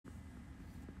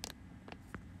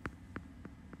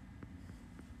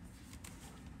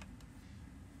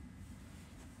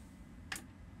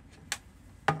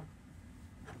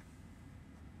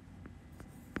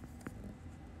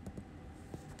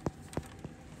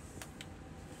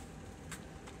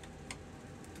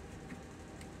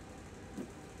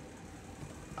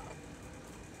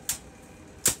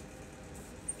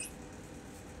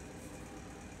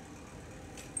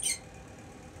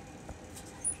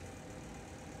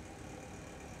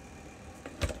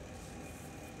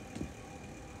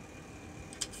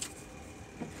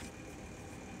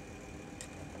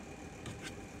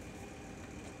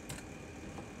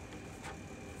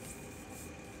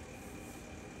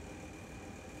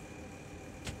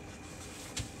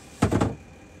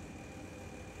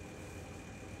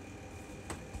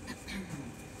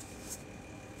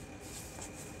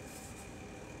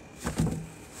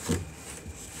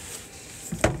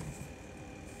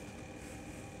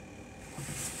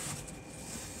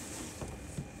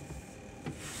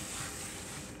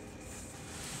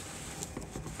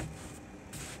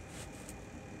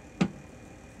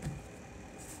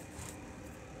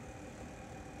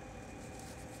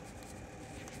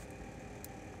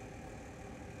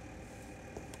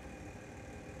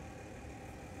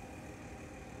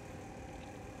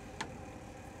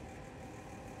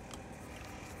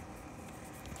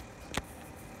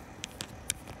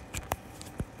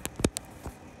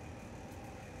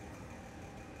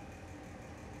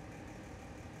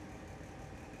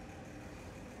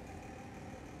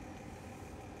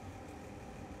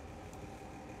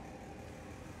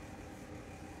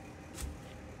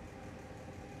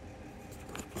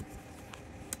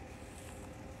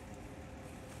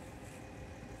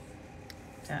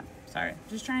cat. Sorry,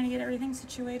 just trying to get everything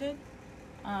situated.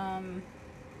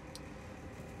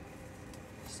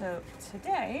 So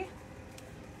today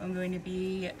I'm going to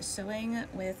be sewing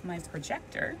with my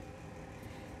projector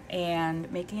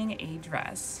and making a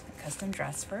dress, a custom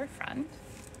dress for a friend.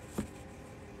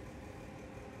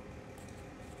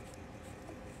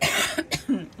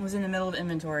 I was in the middle of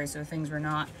inventory, so things were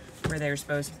not where they were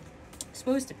supposed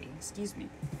to be, excuse me.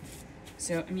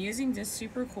 So I'm using this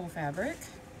super cool fabric.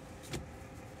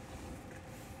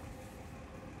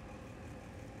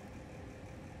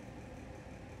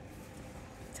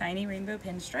 Tiny rainbow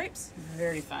pinstripes,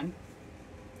 very fun.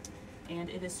 And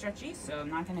it is stretchy, so I'm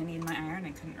not gonna need my iron.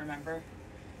 I couldn't remember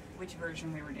which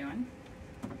version we were doing.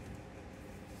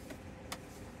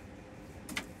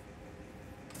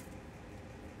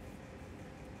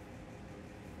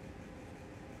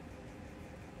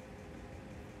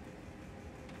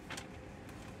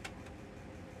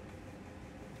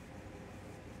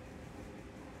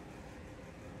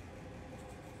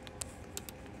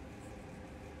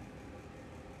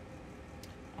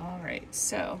 All right,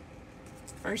 so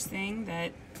first thing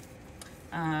that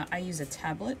I use a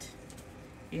tablet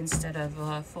instead of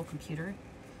a full computer.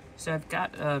 So I've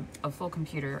got a full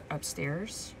computer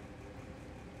upstairs,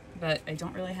 but I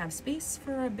don't really have space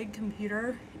for a big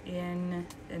computer in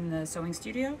the sewing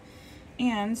studio.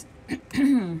 And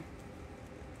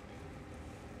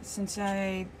since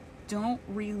I don't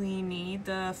really need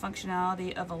the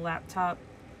functionality of a laptop,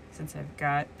 since I've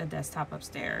got a desktop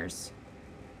upstairs,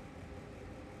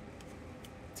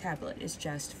 tablet is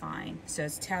just fine. So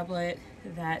it's a tablet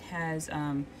that has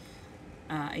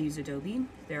I use Adobe.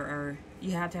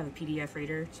 You have to have a PDF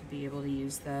reader to be able to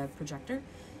use the projector,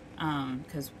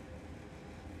 because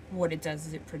what it does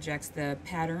is it projects the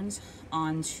patterns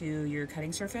onto your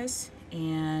cutting surface,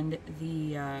 and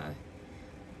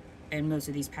most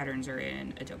of these patterns are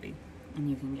in Adobe, and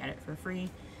you can get it for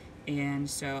free. And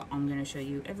so I'm going to show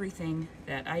you everything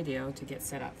that I do to get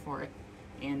set up for it.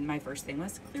 And my first thing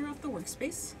was to clear off the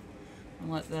workspace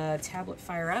and let the tablet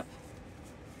fire up.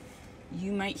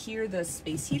 You might hear the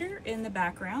space heater in the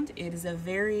background. It is a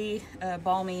very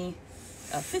balmy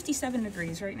 57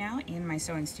 degrees right now in my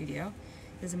sewing studio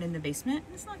because I'm in the basement.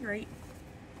 It's not great.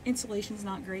 Insulation's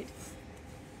not great,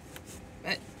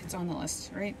 but it's on the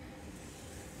list, right?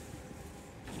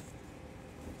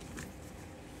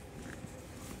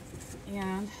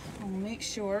 And I'll make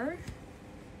sure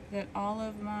that all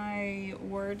of my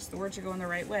words, the words are going the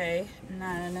right way, and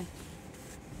then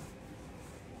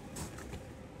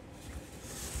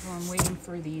while I'm waiting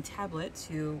for the tablet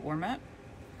to warm up,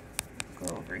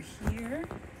 go over here.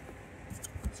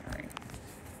 Sorry.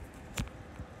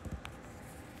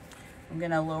 I'm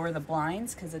gonna lower the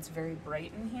blinds because it's very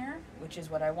bright in here, which is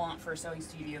what I want for a sewing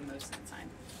studio most of the time.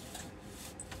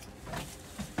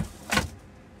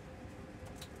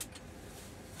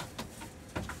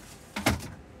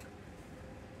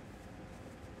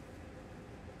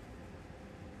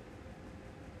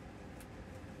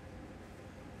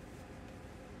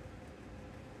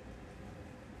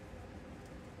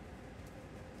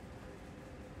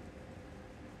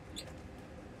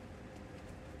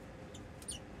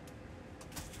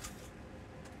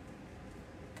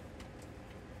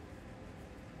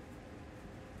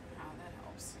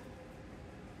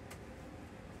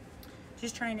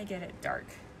 Just trying to get it dark.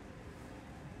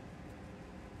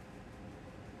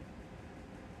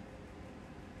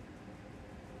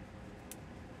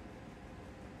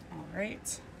 All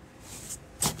right.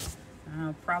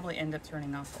 I'll probably end up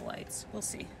turning off the lights. We'll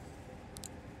see.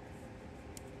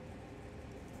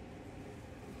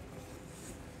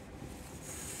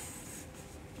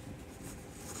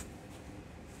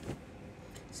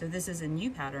 So this is a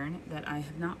new pattern that I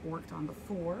have not worked on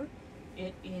before.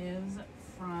 It is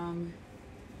from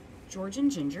George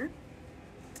and Ginger,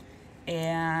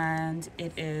 and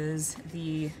it is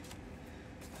the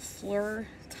fleur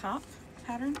top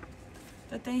pattern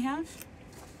that they have.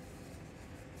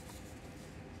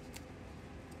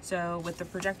 So with the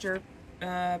projector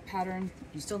pattern,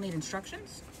 you still need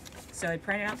instructions. So I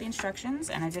printed out the instructions,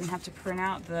 and I didn't have to print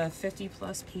out the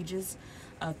 50+ pages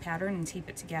of pattern and tape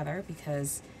it together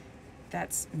because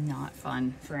that's not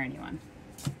fun for anyone.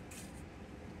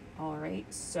 All right,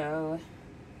 so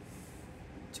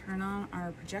turn on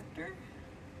our projector.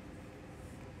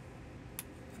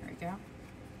 There we go.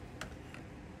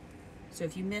 So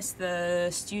if you missed the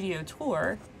studio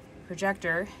tour,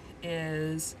 projector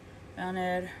is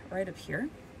mounted right up here.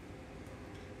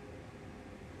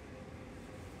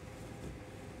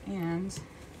 And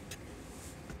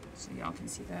so y'all can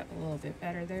see that a little bit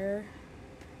better there.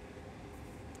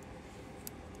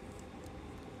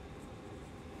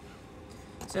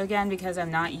 So again, because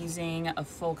I'm not using a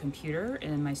full computer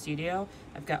in my studio,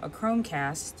 I've got a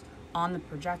Chromecast on the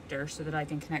projector so that I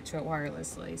can connect to it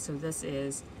wirelessly. So this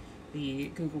is the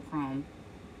Google Chrome,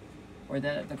 or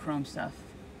the Chrome stuff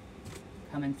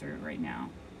coming through right now.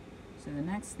 So the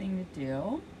next thing to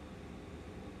do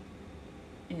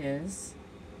is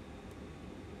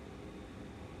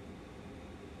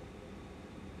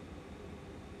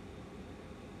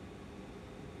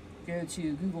go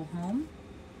to Google Home,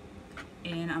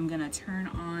 and I'm gonna turn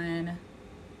on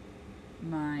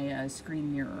my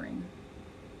screen mirroring.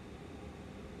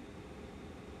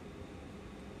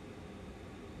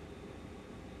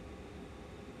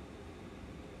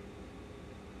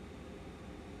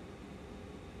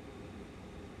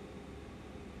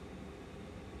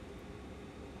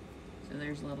 So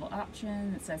there's a little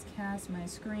option that says cast my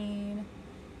screen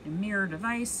and mirror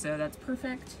device, so that's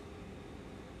perfect.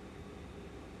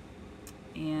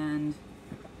 And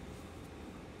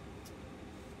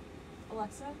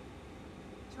Alexa,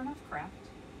 turn off craft.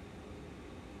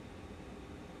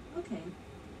 Okay.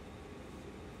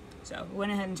 So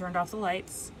went ahead and turned off the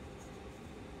lights.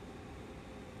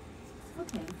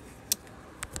 Okay.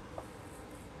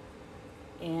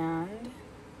 And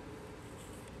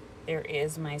there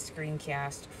is my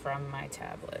screencast from my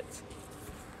tablet.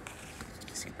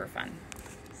 Super fun.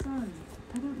 Sorry,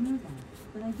 I don't know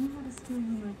that, but I do have a skill you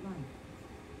might like.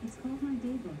 It's called my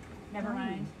daybook. Never Diary,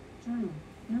 mind. Journal.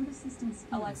 Note assistant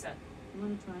skill. Alexa, You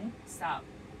want to try it? stop.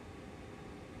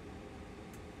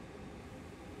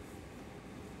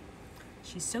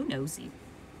 She's so nosy.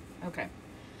 Okay,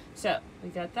 so we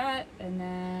got that, and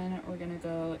then we're gonna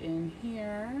go in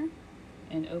here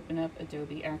and open up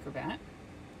Adobe Acrobat.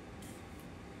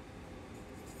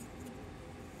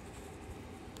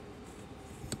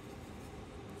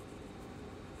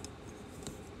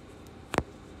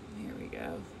 There we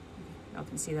go. Y'all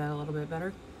can see that a little bit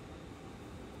better.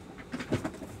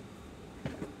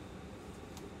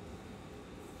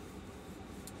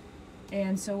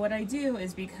 And so what I do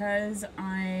is, because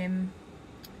I'm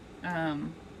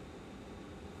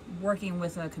working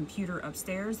with a computer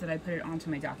upstairs, that I put it onto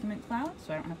my document cloud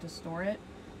so I don't have to store it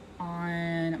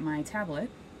on my tablet.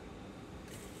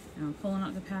 And I'm pulling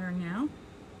out the pattern now.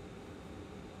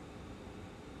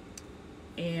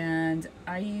 And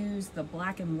I use the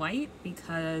black and white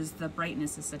because the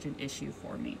brightness is such an issue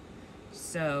for me.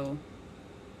 So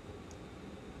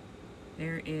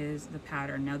there is the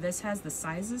pattern. Now this has the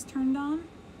sizes turned on.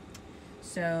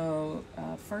 So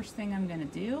first thing I'm gonna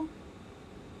do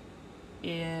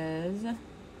is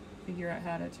figure out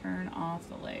how to turn off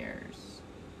the layers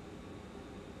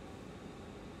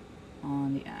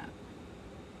on the app.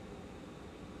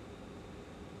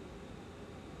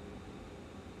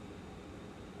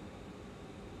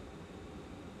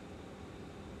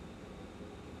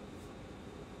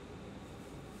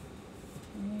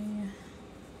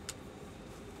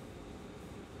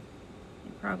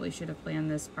 Probably should have planned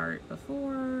this part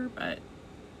before, but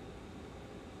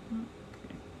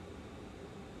okay.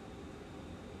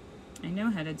 I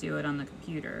know how to do it on the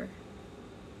computer.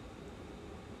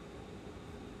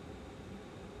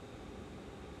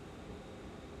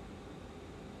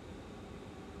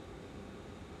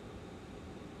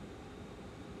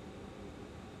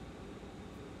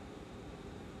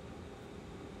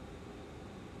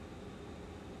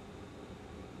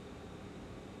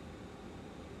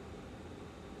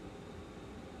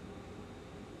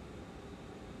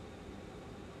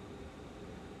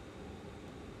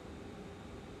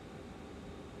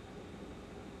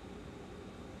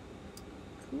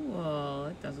 Cool,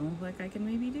 it doesn't look like I can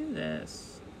maybe do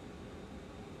this.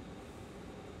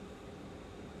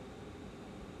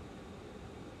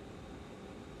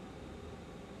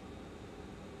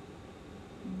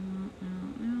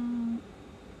 No.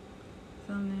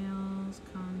 Thumbnails,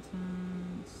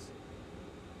 contents.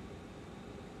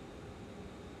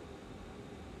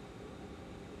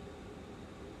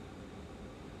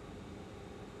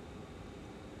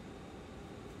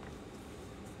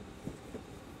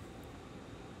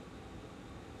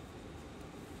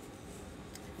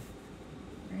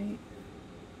 Right.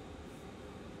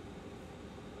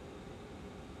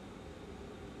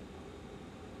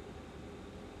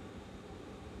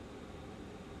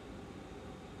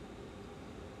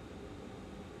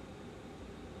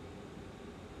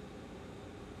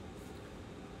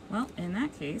 Well, in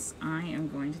that case, I am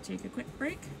going to take a quick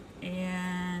break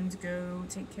and go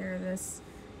take care of this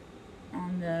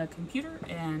on the computer,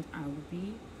 and I will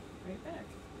be right back.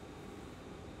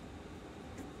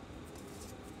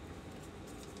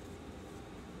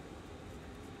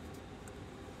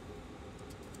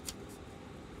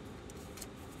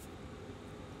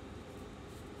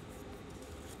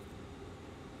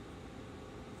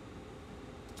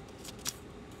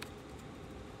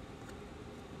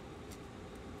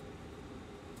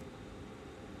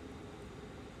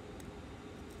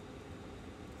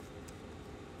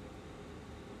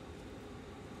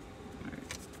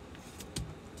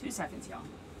 2 seconds, y'all.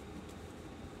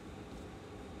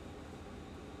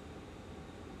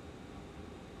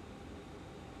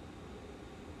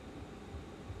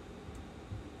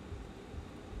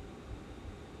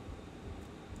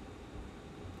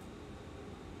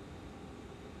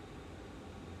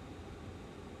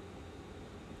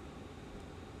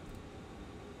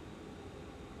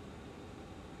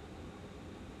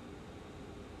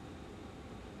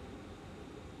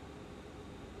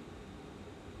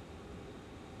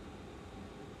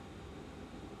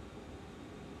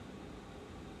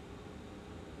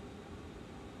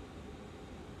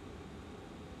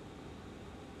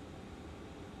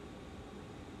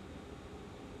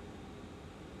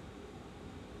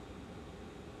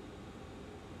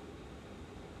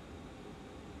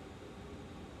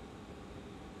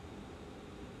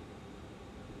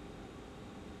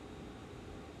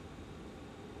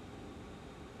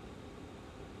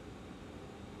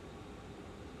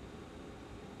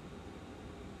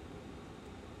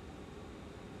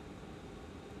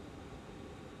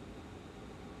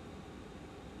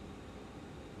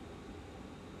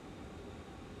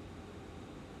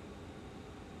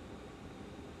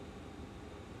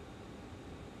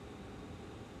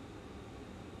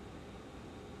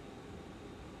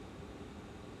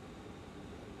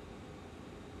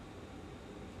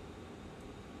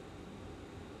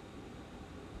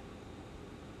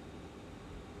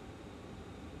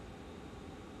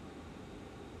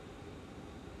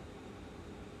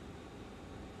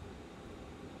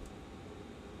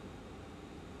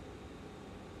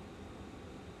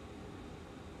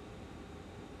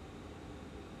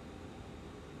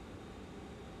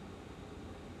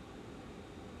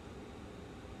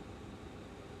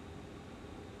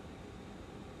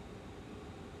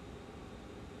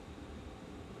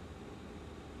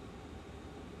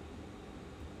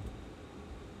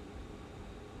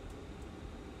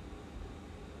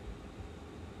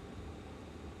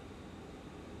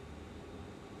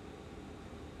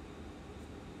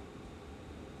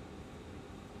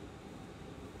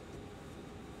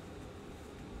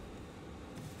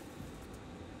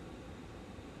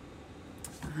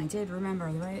 I did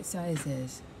remember the right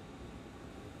sizes.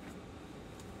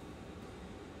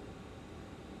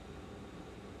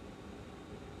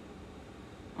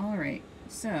 Alright,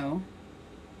 so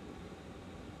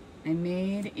I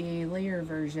made a layer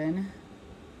version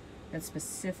that's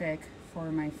specific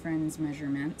for my friend's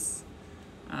measurements.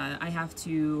 I have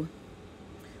to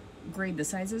grade the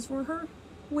sizes for her,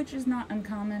 which is not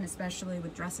uncommon, especially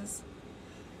with dresses.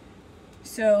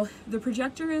 So the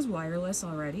projector is wireless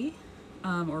already,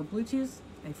 or Bluetooth,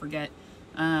 I forget.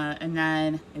 And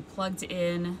then I plugged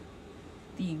in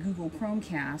the Google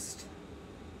Chromecast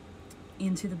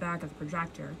into the back of the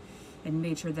projector and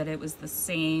made sure that it was the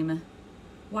same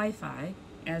Wi-Fi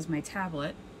as my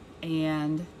tablet.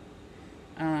 And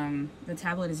the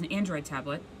tablet is an Android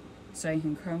tablet, so I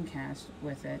can Chromecast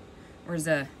with it, or is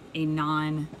a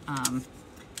non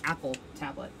Apple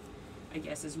tablet, I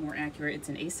guess is more accurate. It's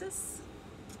an Asus.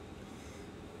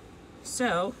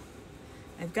 So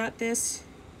I've got this.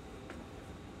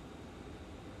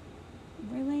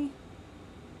 Really?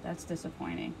 That's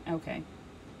disappointing. Okay.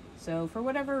 So for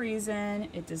whatever reason,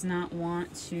 it does not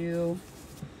want to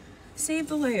save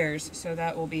the layers, so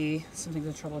that will be something to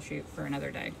troubleshoot for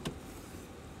another day.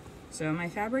 So my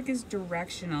fabric is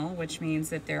directional, which means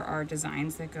that there are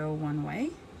designs that go one way.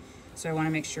 So I want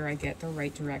to make sure I get the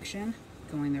right direction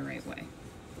going the right way.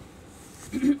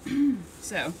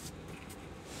 So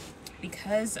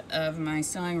because of my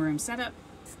sewing room setup,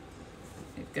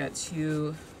 I've got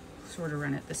to sort of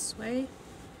run it this way,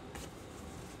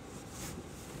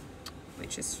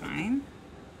 which is fine.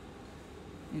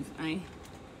 If I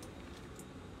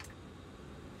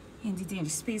handy dandy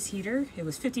space heater. It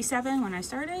was 57 when I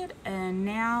started, and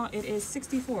now it is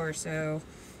 64, so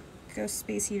go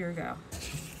space heater, go.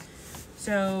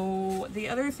 So the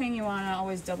other thing you want to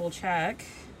always double check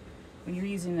when you're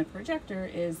using the projector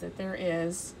is that there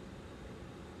is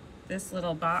this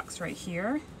little box right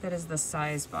here that is the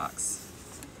size box.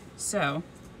 So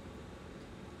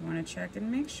you want to check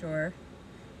and make sure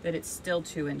that it's still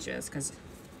 2 inches, because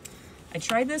I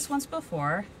tried this once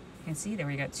before. You can see there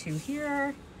we got 2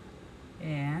 here,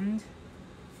 and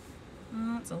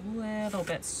it's a little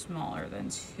bit smaller than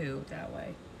 2 that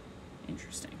way.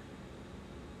 Interesting.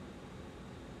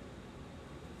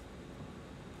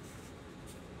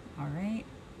 All right.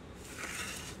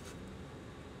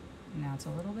 Now it's a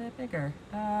little bit bigger.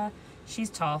 She's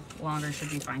tall, longer should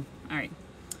be fine. All right.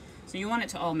 So you want it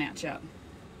to all match up.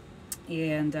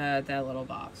 And that little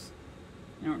box.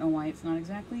 I don't know why it's not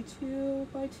exactly 2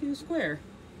 by 2 square.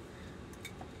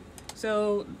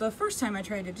 So the first time I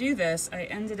tried to do this, I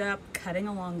ended up cutting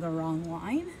along the wrong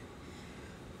line,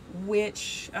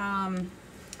 which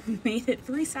made it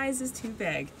 3 sizes too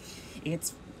big.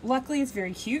 Luckily it's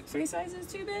very cute 3 sizes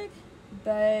too big,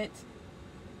 but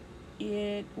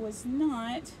it was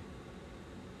not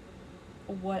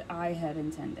what I had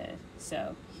intended.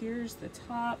 So here's the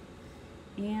top,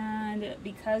 and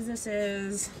because this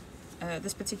is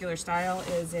this particular style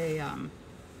is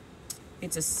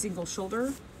it's a single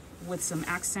shoulder with some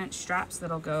accent straps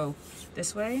that'll go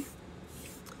this way,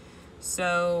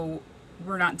 so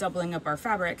we're not doubling up our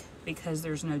fabric because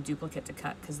there's no duplicate to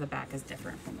cut because the back is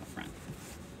different from the front.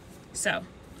 So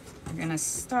we're gonna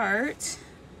start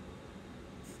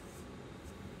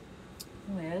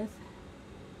with,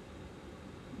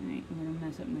 I'm gonna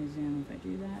mess up my zoom if I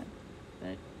do that,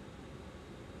 but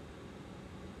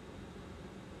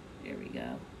there we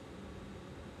go.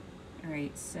 All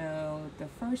right, so the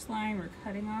first line we're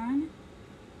cutting on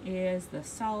is the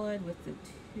solid with the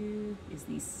 2, is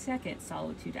the second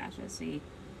solid 2 dashes. See?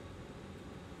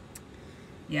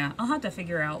 Yeah, I'll have to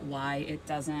figure out why it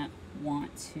doesn't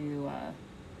want to,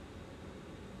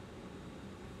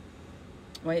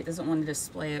 why it doesn't want to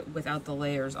display it without the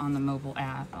layers on the mobile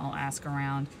app. I'll ask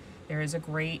around. There is a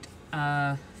great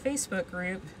Facebook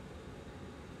group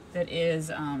that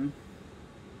is, I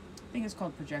think it's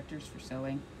called Projectors for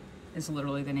Sewing. It's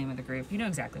literally the name of the group. You know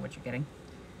exactly what you're getting.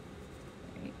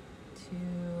 Right, 2.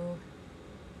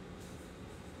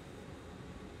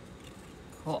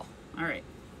 Cool. All right.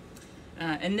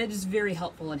 And that is very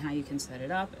helpful in how you can set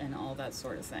it up and all that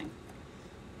sort of thing.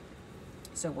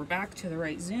 So we're back to the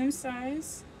right zoom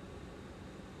size.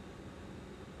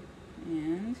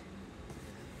 And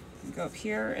go up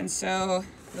here. And so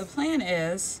the plan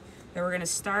is that we're going to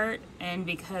start, and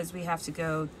because we have to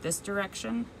go this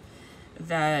direction,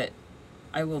 that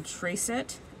I will trace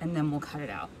it and then we'll cut it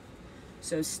out.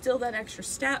 So still that extra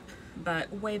step, but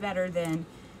way better than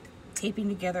taping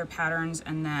together patterns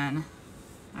and then,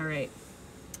 all right.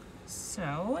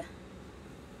 So,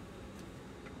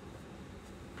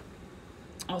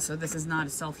 also this is not a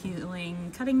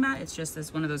self-healing cutting mat, it's just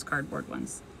this one of those cardboard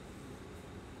ones.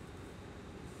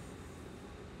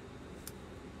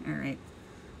 All right,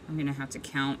 I'm gonna have to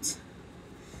count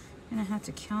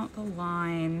the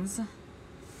lines.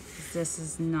 This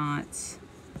is not,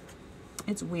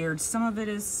 it's weird. Some of it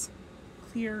is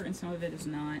clear and some of it is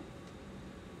not.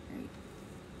 Right.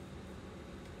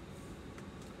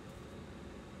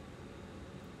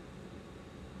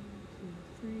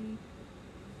 Three,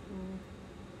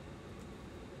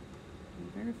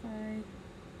 4. Verify.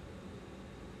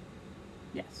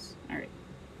 Yes. All right.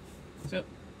 So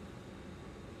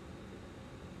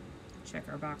check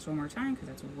our box one more time because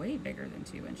that's way bigger than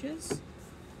 2 inches.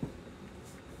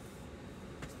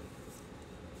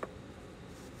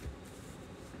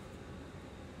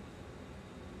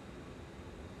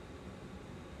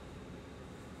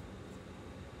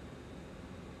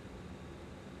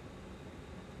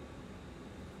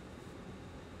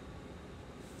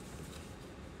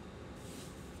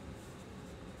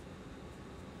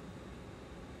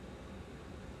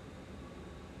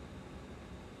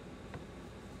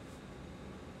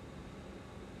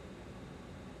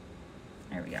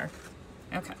 There we are.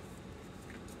 Okay.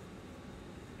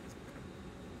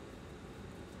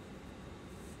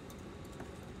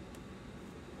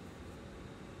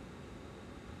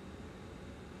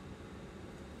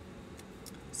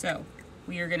 So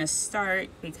we are going to start,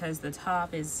 because the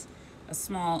top is a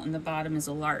small and the bottom is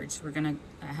a large. We're going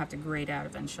to have to grade out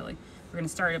eventually. We're going to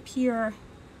start up here.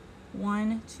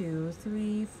 1, 2,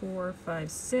 3, 4, 5,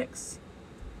 6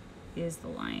 is the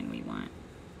line we want.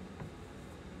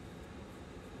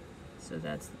 So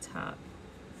that's the top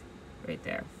right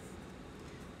there.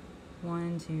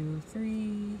 1, 2,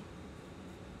 3,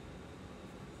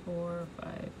 4,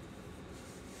 5.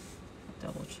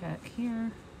 Double check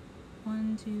here.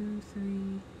 1, 2,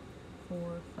 3,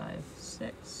 4, 5,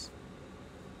 6.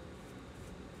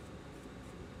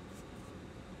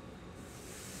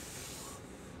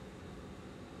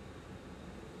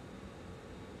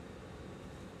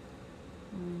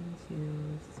 One,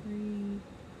 2, 3,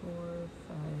 4,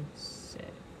 5, 6.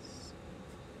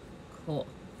 Cool.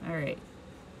 All right.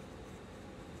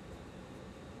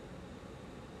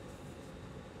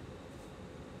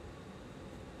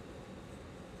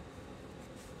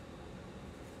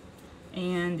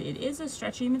 And it is a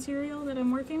stretchy material that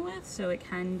I'm working with, so it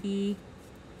can be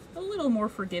a little more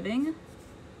forgiving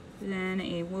than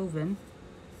a woven.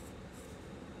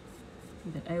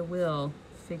 But I will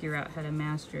figure out how to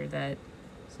master that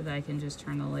so that I can just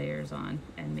turn the layers on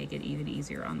and make it even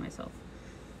easier on myself.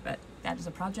 But that is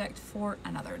a project for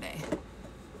another day.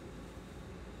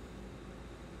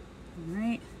 All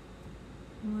right.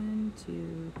 1,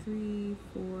 2, 3,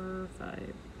 4,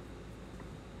 5.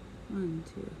 1,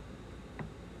 2.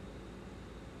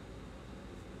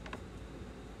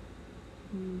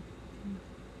 1, 2,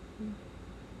 3,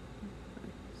 4,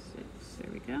 5, 6.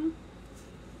 There we go.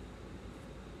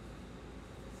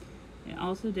 I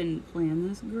also didn't plan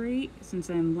this great since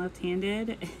I'm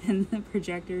left-handed and the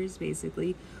projector is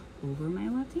basically over my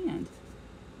left hand.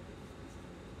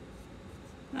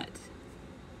 But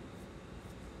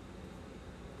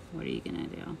what are you gonna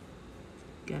do?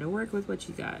 Gotta work with what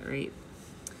you got, right?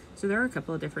 So there are a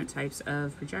couple of different types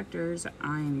of projectors.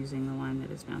 I am using the one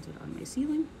that is mounted on my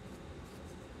ceiling.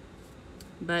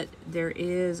 But there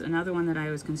is another one that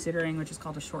I was considering, which is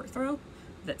called a short throw,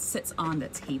 that sits on the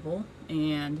table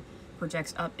and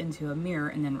projects up into a mirror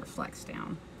and then reflects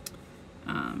down.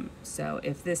 So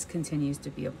if this continues to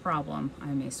be a problem, I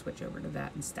may switch over to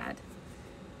that instead.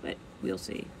 But we'll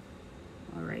see.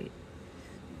 All right.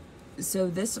 So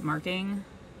this marking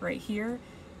right here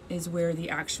is where the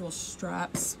actual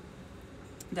straps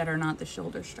that are not the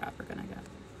shoulder strap are gonna go.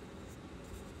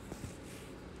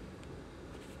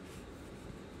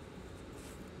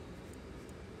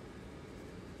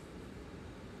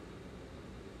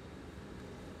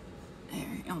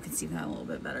 There, y'all can see that a little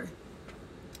bit better.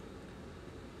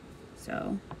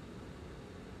 So,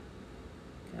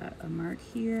 got a mark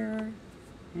here,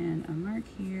 and a mark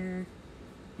here,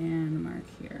 and a mark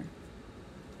here.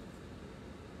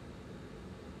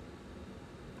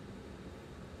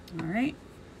 All right,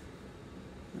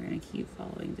 we're gonna keep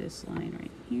following this line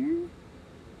right here,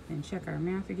 and check our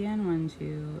math again. 1,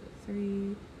 2,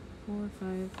 3, 4,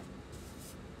 5.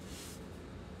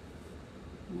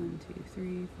 1, 2,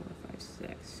 3, 4, 5,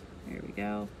 6. There we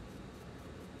go.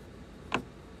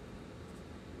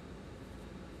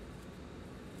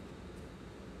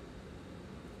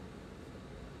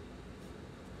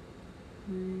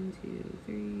 One, 2,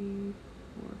 3,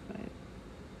 4, 5.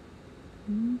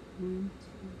 1, 2,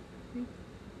 3,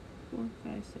 4,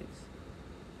 5, 6.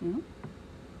 No?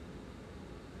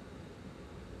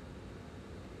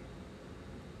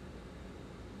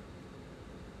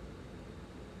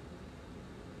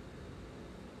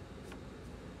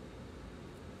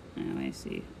 Oh, I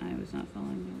see. I was not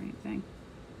following the right thing.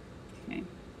 Okay.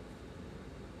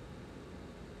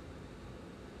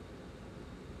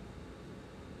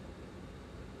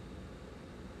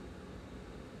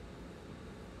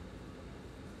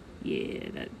 Yeah,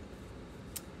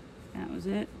 that was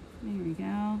it. There we go.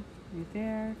 Right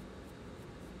there.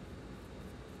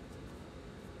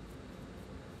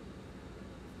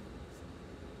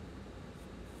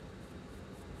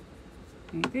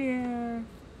 Right there.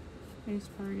 This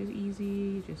part is easy.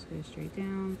 You just go straight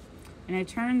down. And I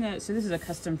turned the, so this is a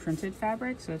custom printed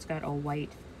fabric, so it's got a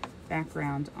white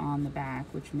background on the back,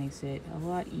 which makes it a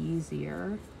lot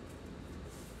easier.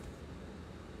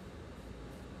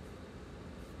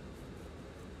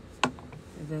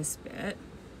 This bit.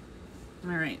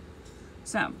 All right,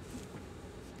 so,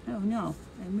 oh no,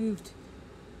 I moved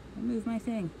my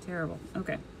thing, terrible.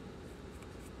 Okay,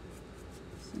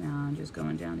 so now I'm just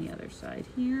going down the other side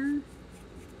here.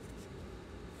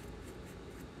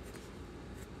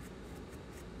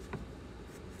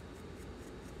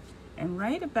 And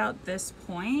right about this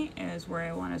point is where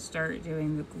I want to start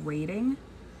doing the grading,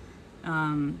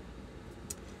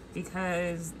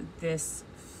 because this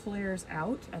flares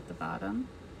out at the bottom.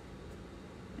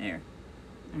 There.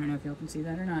 I don't know if y'all can see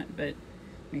that or not, but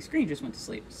my screen just went to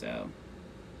sleep, so.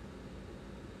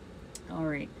 All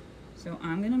right, so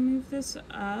I'm gonna move this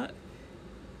up to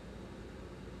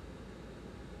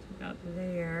about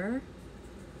there,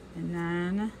 and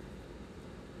then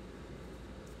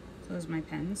close my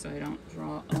pen so I don't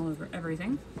draw all over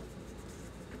everything.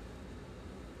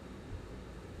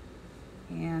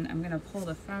 And I'm gonna pull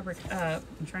the fabric up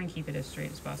and try and keep it as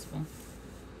straight as possible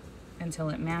until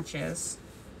it matches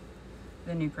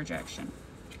the new projection.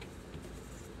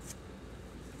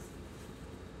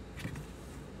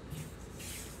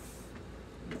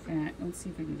 In fact, let's see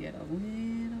if we can get a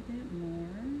little bit more.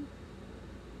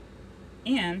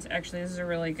 And actually, this is a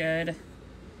really good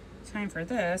time for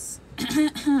this.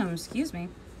 Excuse me.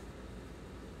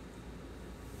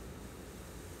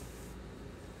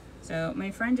 So my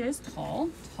friend is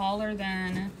tall, taller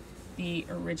than the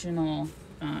original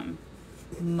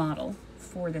model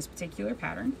for this particular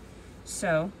pattern.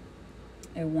 So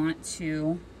I want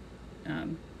to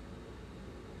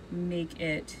make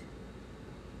it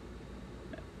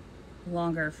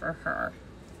longer for her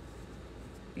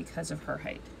because of her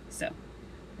height. So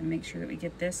and make sure that we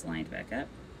get this lined back up.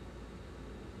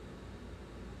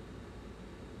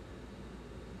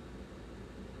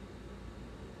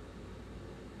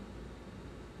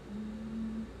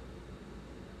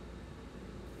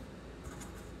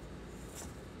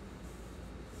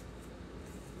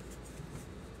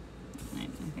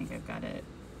 got it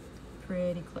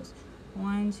pretty close.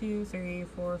 1, 2, 3,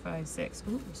 4, 5, 6.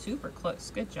 Ooh, super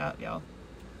close. Good job, y'all.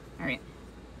 All right.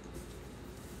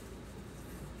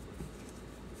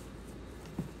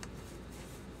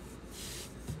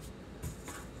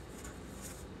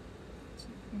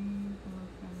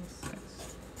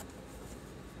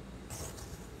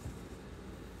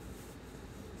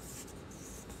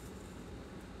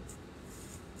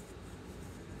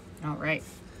 All right,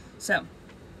 so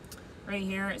right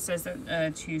here it says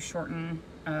that to shorten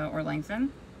or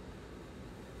lengthen.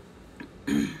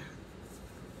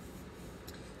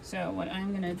 So what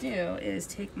I'm gonna do is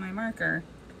take my marker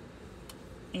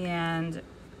and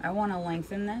I wanna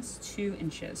lengthen this 2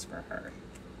 inches for her.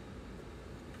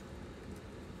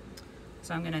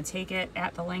 So I'm gonna take it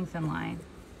at the lengthen line,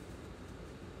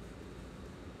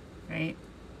 right?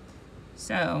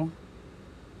 So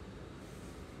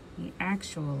he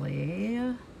actually,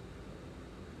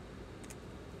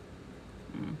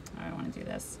 I don't want to do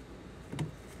this.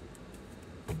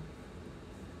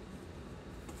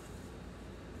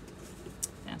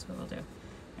 That's what we'll do.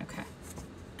 Okay.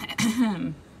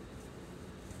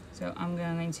 So I'm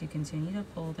going to continue to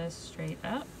pull this straight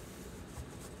up.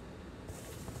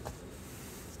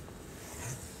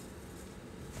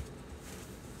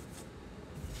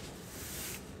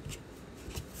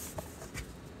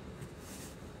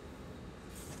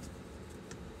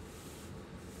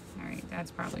 That's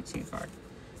probably too far,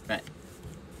 but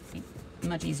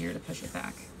much easier to push it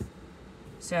back.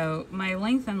 So my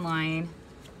lengthen line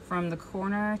from the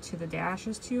corner to the dash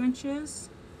is 2 inches.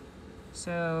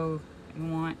 So I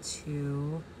want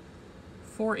to,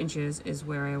 4 inches is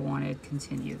where I want to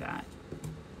continue that.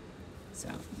 So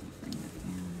let me bring that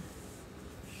down.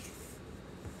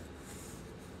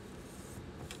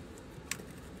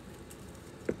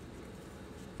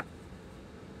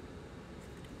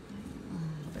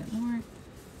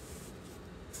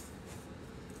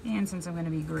 And since I'm going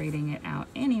to be grading it out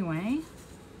anyway,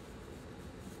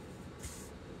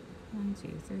 1, 2,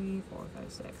 3, 4,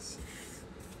 5, 6.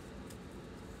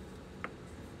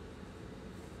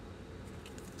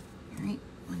 All right,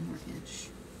 1 more inch.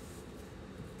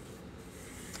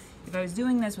 If I was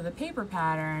doing this with a paper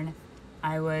pattern,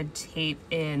 I would tape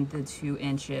in the 2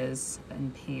 inches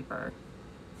in paper.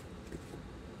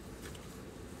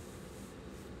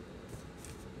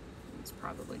 It's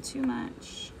probably too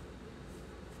much.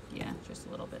 Yeah, just a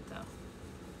little bit though.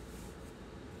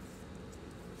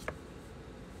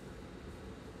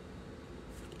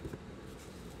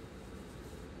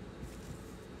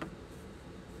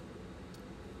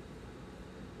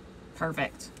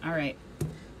 Perfect. All right.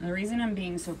 And the reason I'm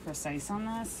being so precise on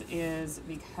this is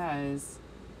because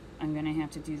I'm going to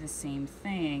have to do the same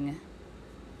thing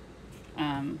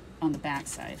on the back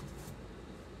side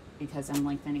because I'm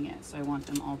lengthening it. So I want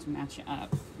them all to match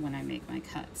up when I make my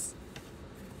cuts.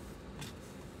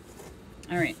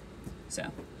 All right, so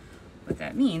what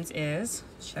that means is,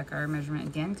 check our measurement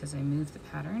again because I moved the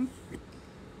pattern.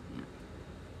 Yeah.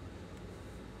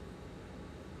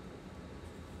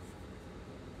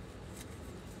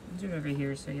 I'll do it over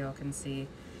here so y'all can see.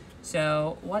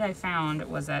 So what I found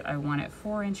was that I want it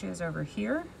 4 inches over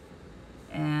here,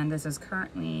 and this is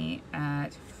currently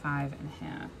at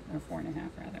 5.5, or 4.5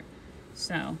 rather.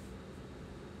 So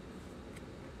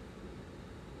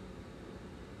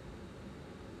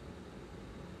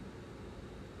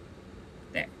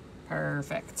there,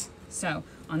 perfect. So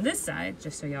on this side,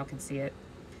 just so y'all can see it,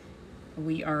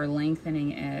 we are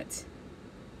lengthening it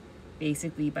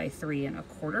basically by 3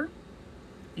 1/4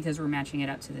 because we're matching it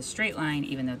up to the straight line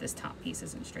even though this top piece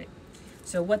isn't straight.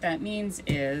 So what that means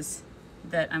is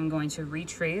that I'm going to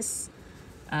retrace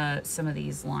some of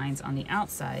these lines on the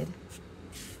outside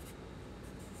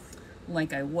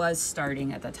like I was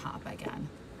starting at the top again,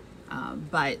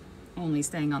 but only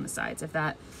staying on the sides, if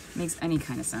that makes any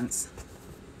kind of sense.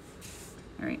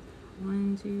 All right,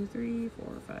 1, 2, 3,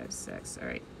 4, 5, 6. All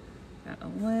right, got a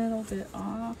little bit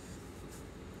off.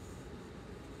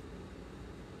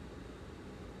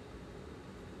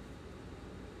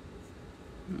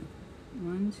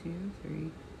 One, 2,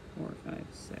 3, 4, 5,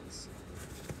 6.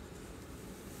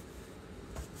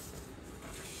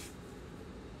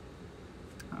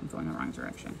 Oh, I'm going the wrong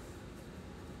direction.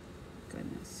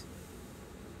 Goodness.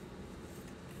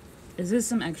 Is this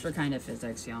some extra kind of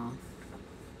physics, y'all?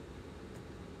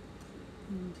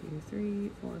 1, 2,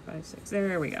 3, 4, 5, 6.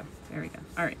 There we go. There we go.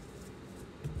 All right.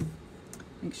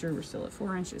 Make sure we're still at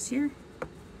 4 inches here.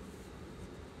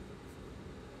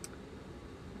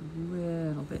 A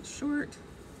little bit short.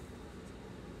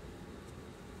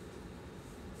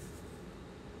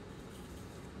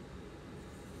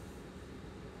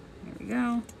 There we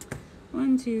go.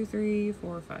 1, 2, 3,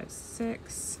 4, 5,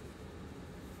 6.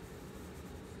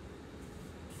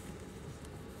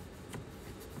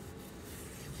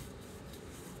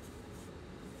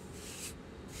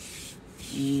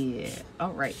 Yeah,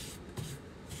 all right.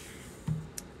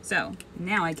 So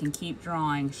now I can keep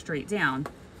drawing straight down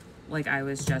like I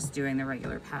was just doing the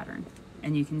regular pattern.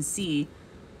 And you can see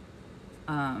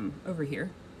over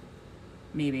here,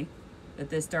 maybe, that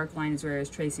this dark line is where I was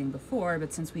tracing before,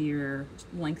 but since we are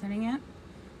lengthening it,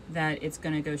 that it's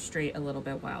gonna go straight a little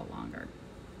bit while longer.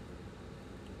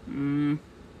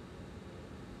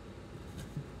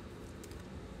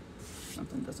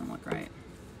 Something doesn't look right.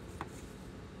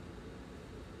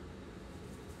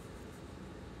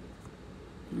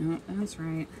 No, that's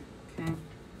right. Okay.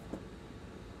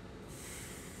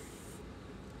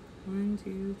 1,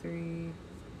 2, 3,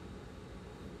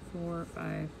 4,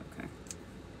 5. Okay.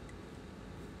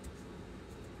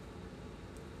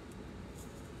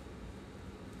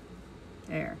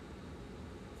 There.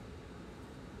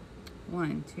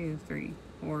 1, 2, 3,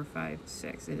 4, 5,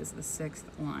 6. It is the 6th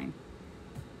line.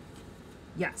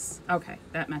 Yes. Okay,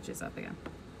 that matches up again.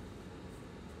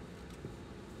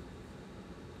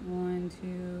 1,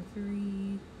 2,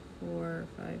 3, 4,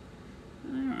 5. I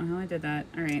don't know how I did that.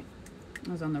 All right,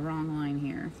 I was on the wrong line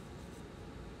here.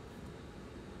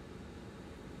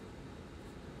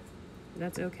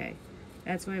 That's okay.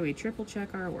 That's why we triple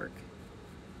check our work.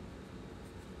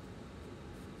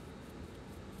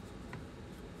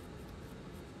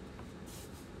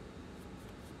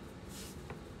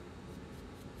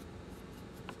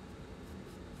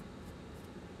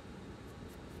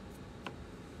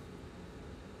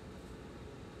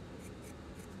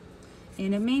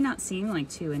 And it may not seem like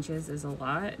 2 inches is a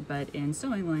lot, but in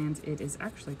sewing lands, it is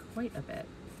actually quite a bit.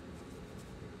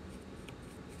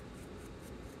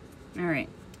 All right,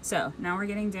 so now we're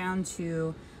getting down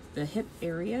to the hip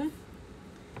area.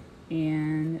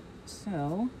 And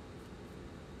so,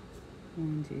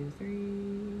 1, 2,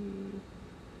 3.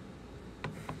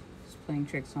 Just playing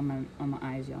tricks on my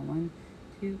eyes, y'all. 1,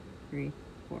 2, 3,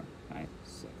 4, 5,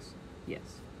 6.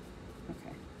 Yes.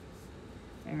 Okay.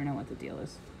 I don't know what the deal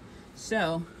is.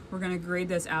 So we're going to grade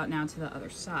this out now to the other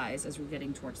sides as we're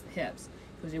getting towards the hips,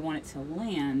 because we want it to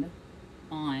land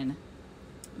on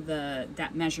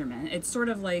that measurement. It's sort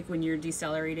of like when you're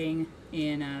decelerating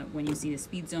in when you see the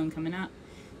speed zone coming up,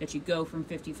 that you go from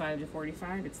 55 to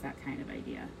 45. It's that kind of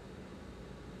idea.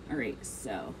 All right,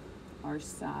 so our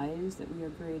size that we are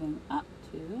grading up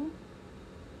to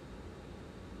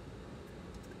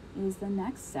is the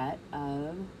next set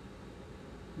of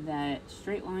that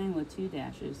straight line with 2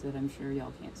 dashes that I'm sure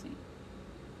y'all can't see.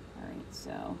 All right,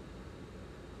 so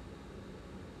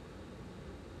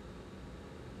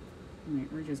all right,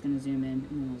 we're just going to zoom in and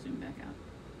then we'll zoom back out.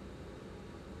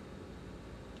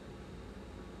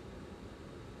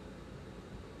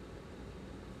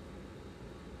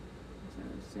 So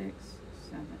 6,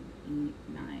 7,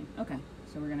 8, 9. Okay,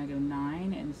 so we're going to go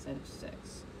 9 instead of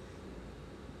 6.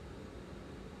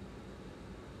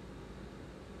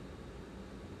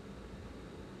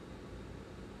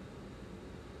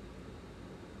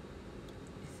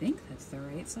 I think that's the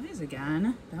right size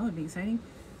again. That would be exciting.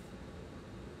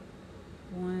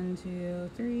 1, 2,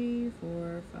 3,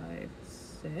 4, 5,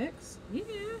 6. Yeah.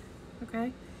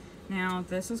 Okay. Now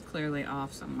this is clearly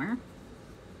off somewhere.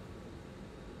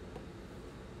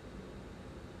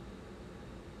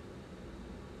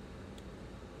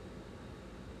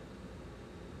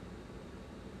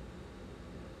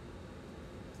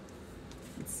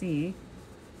 Let's see.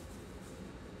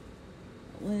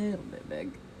 A little bit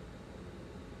big.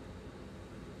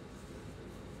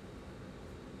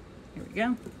 Here we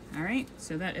go. All right,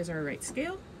 so that is our right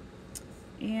scale.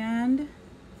 And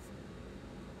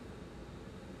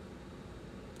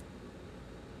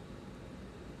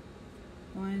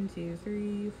one, 2,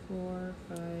 3, 4,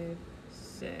 5,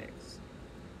 6.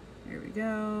 There we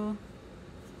go.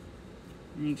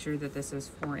 Make sure that this is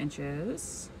 4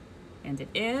 inches. And it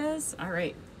is. All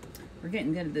right, we're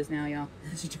getting good at this now, y'all.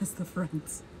 This is just the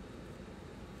fronts.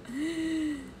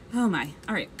 Oh my.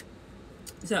 All right,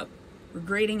 so we're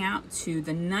grading out to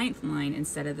the 9th line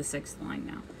instead of the 6th line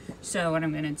now. So what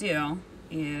I'm gonna do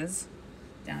is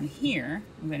down here,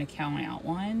 I'm gonna count out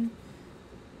 1,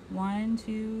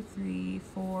 2, 3,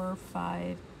 4,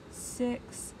 5,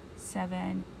 6,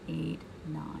 7, 8,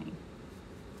 9.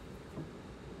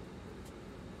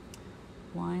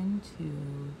 1, 2,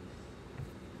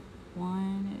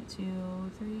 1,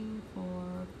 2, 3,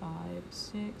 4, 5,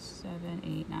 6, 7,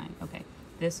 8, 9. Okay,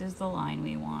 this is the line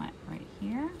we want right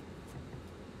here.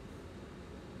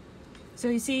 So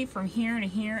you see, from here to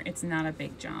here, it's not a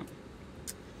big jump.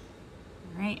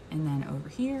 All right, and then over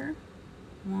here,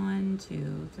 1,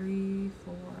 2, 3,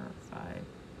 4, 5,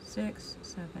 6,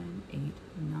 7, 8,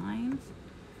 9,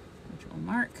 which we'll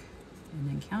mark, and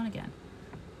then count again.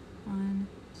 1,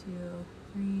 2,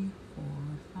 3, 4,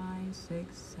 5,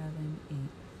 6, 7, 8,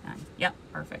 9. Yep,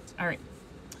 perfect. All right.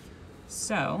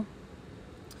 So,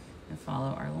 we'll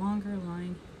follow our longer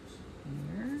line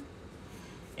here.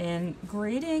 And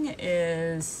grading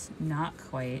is not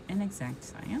quite an exact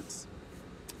science.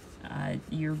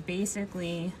 You're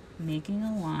basically making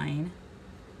a line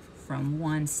from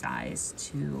one size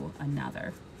to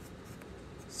another.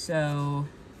 So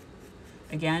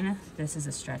again, this is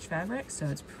a stretch fabric, so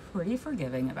it's pretty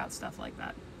forgiving about stuff like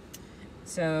that.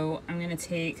 So I'm gonna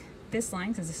take this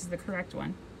line, because this is the correct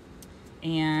one,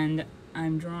 and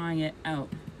I'm drawing it out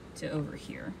to over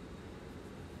here.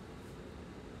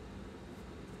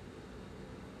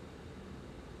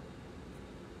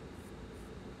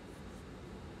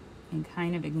 And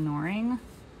kind of ignoring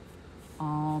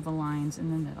all the lines in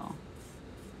the middle.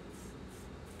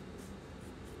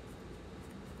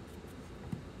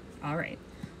 All right,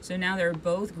 so now they're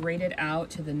both graded out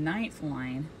to the 9th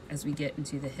line as we get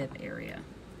into the hip area.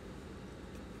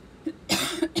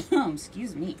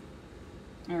 Excuse me.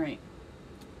 All right,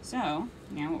 so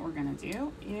now what we're gonna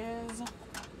do is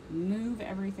move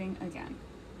everything again.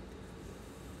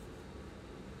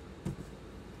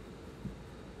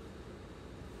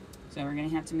 So we're gonna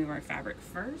have to move our fabric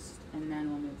first, and then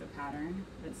we'll move the pattern.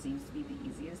 That seems to be the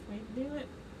easiest way to do it.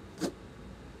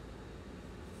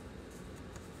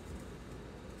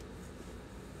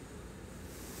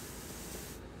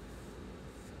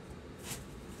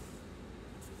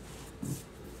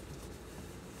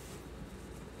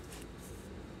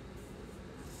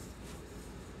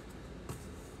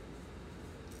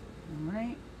 All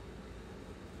right.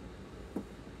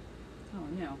 Oh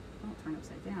no, don't turn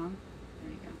upside down.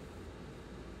 There you go.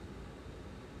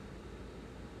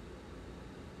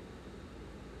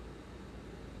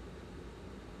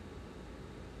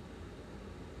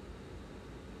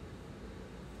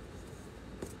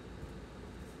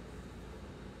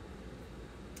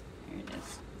 There it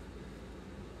is.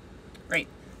 Right,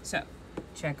 so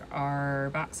check our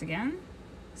box again.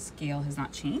 Scale has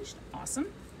not changed, awesome.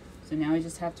 So now we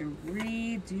just have to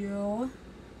redo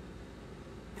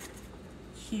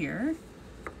here.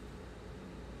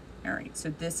 All right, so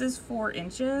this is 4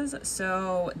 inches,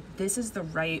 so this is the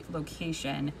right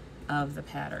location of the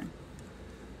pattern.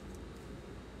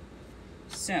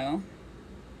 So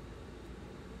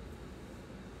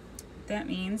what that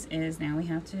means is now we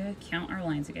have to count our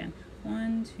lines again.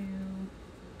 1, 2,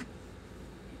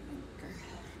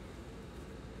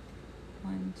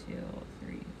 1, 2,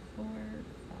 3, 4,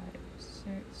 5,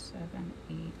 6, 7,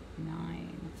 8,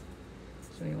 9.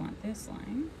 So we want this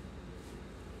line.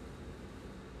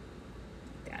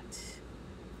 That.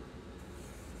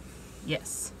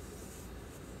 Yes.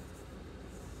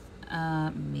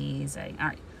 Amazing. All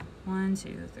right. 1,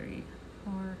 2, 3,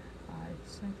 4, 5,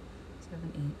 6,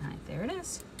 7, 8, 9. There it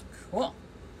is. Cool.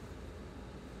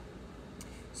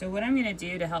 So what I'm gonna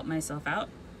do to help myself out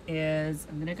is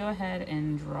I'm gonna go ahead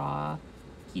and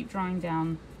keep drawing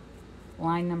down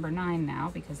line number 9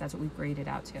 now, because that's what we've graded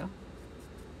out to.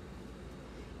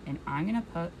 And I'm gonna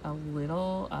put a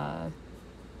little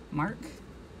mark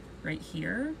right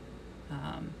here.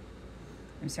 I'm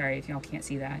sorry if y'all can't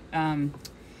see that.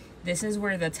 This is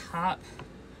where the top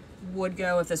would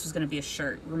go if this was gonna be a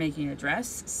shirt. We're making a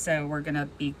dress, so we're gonna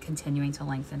be continuing to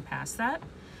lengthen past that.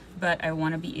 But I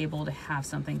wanna be able to have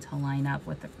something to line up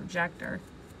with the projector.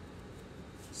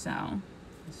 So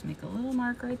just make a little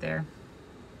mark right there.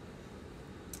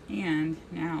 And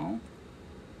now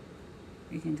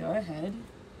we can go ahead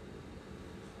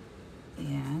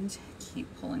and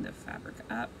keep pulling the fabric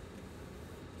up.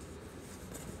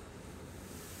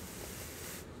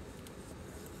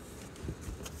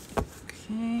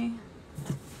 Okay,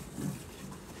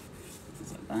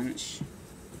 that's a bunch.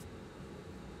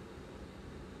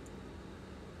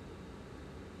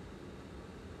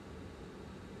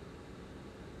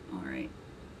 All right,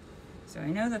 so I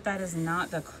know that that is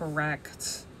not the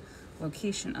correct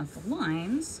location of the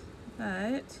lines,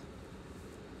 but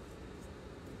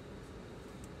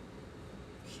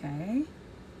okay.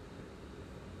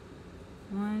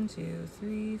 1, 2,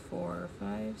 3, 4,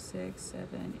 5, 6,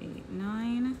 7, 8,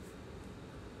 9.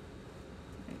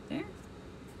 Right there.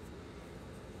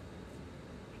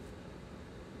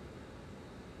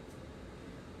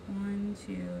 One,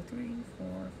 2, 3,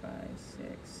 4, 5,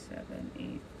 6, 7,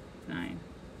 8, 9.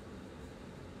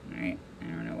 All right, I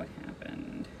don't know what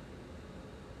happened.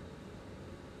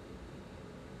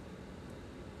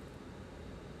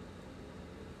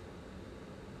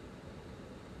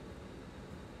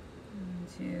 1,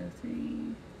 2,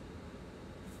 3.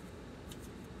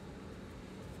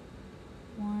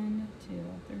 1, 2,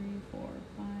 3, 4,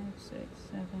 5, 6,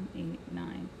 7, 8,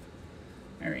 9.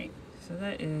 All right, so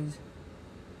that is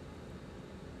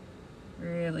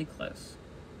really close.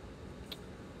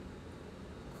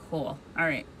 Cool. All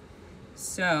right,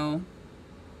 so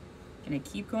gonna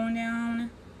keep going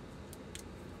down.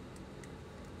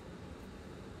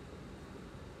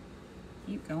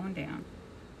 Keep going down.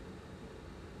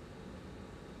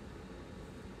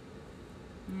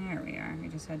 There we are. I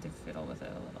just had to fiddle with it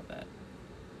a little bit.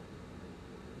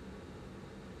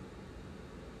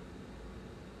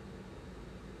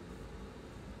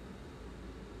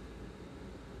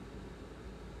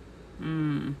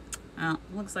 Well,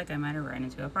 looks like I might have run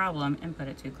into a problem and put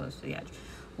it too close to the edge.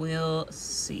 We'll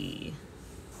see.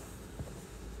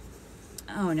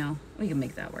 Oh no, we can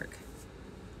make that work.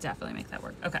 Definitely make that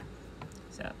work. Okay,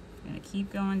 so I'm gonna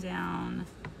keep going down.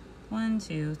 1,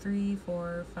 2, 3,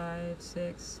 4, 5,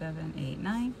 6, 7, 8,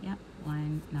 9. Yep,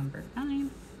 line number 9.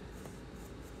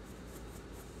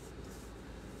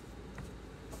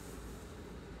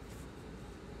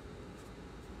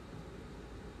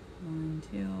 One,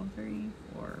 2, 3,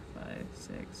 4, 5,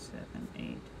 6, 7,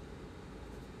 8.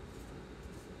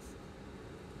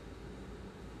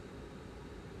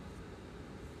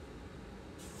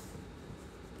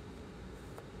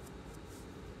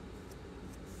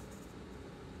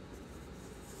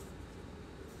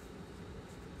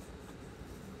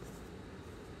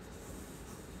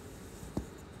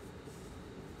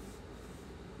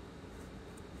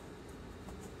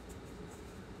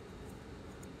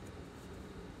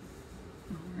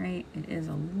 Right, it is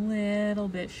a little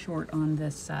bit short on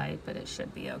this side, but it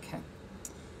should be okay.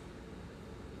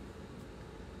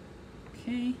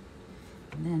 Okay,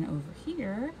 and then over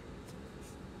here,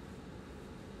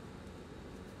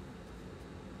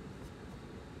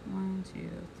 one, 2, 3,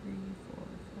 4,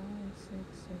 5, 6,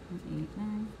 7, 8,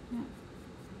 9. Yeah.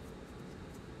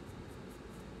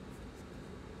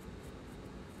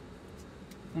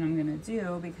 What I'm gonna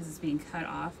do, because it's being cut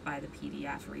off by the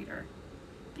PDF reader,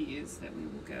 is that we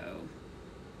will go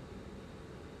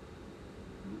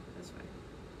this way.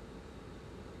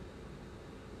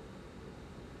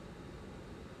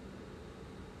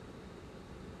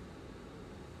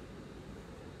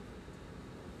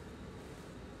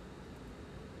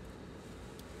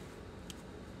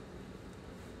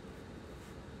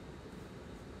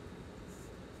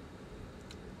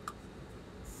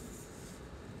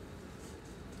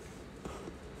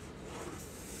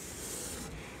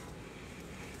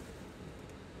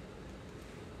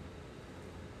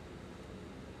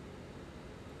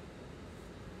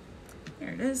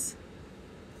 There it is.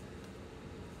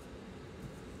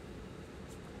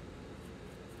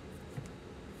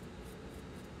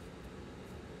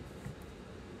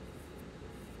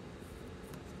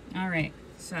 All right,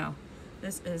 so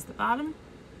this is the bottom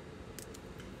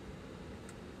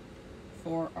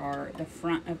for the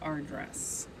front of our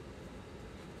dress.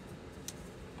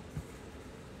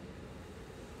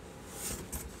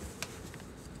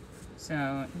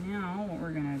 So now what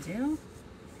we're gonna do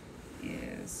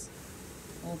is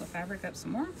fold the fabric up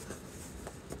some more,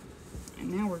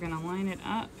 and now we're going to line it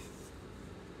up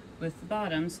with the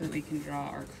bottom so that we can draw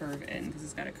our curve in, because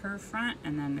it's got a curved front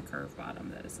and then the curved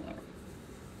bottom that is lower.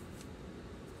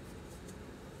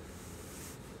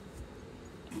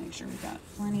 Make sure we've got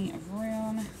plenty of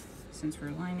room since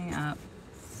we're lining up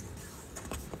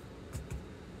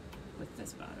with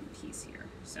this bottom piece here.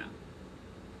 So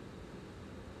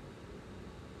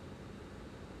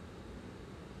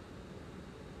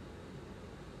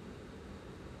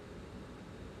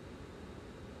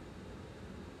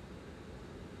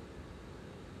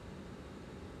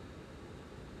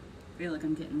I feel like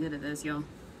I'm getting good at this, y'all.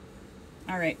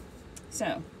 All right,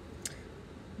 so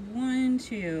 1,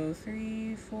 2,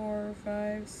 3, 4,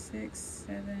 5, 6,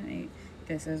 7, 8.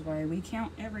 This is why we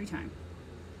count every time,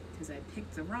 because I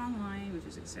picked the wrong line, which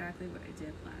is exactly what I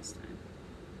did last time.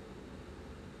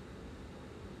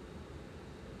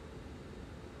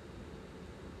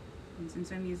 And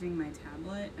since I'm using my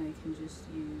tablet, I can just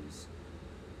use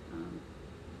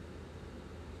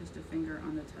just a finger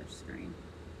on the touch screen.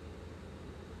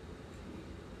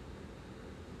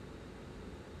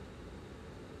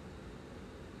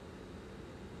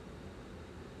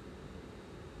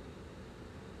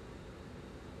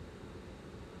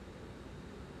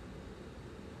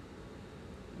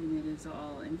 And it is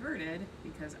all inverted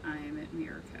because I'm at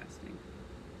mirror casting.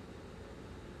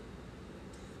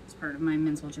 It's part of my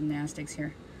mental gymnastics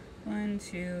here. 1,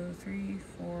 2, 3,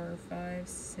 4, 5,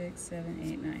 6, 7,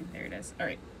 8, 9. There it is. All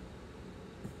right.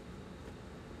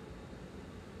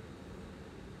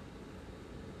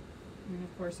 And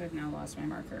of course I've now lost my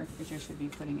marker, which I should be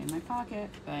putting in my pocket,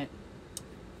 but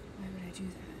why would I do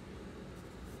that?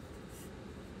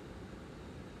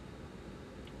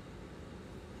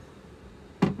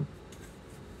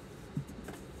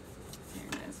 There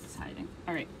it is, it's hiding.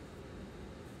 All right.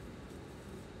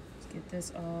 Let's get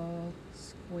this all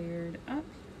squared up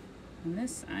on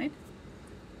this side.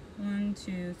 1,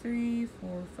 2, 3,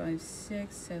 4, 5,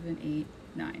 6, 7, 8,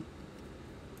 9.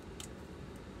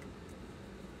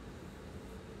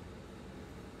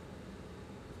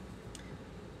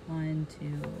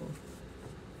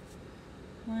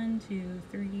 One, two,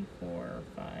 3, 4,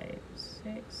 5,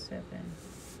 6, 7.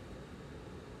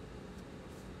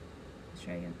 Let's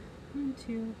try again. 1,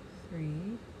 2,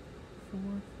 3, 4,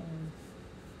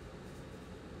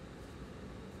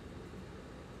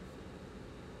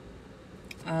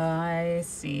 5. I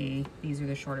see. These are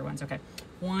the shorter ones. Okay.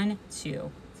 1,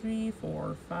 2, 3,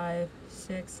 4, 5,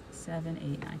 6, 7,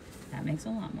 8, 9. That makes a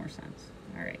lot more sense.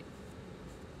 All right.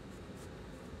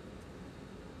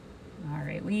 All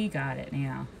right, we got it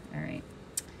now. All right.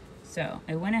 So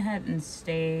I went ahead and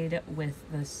stayed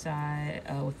with the side,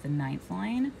 with the 9th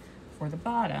line for the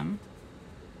bottom.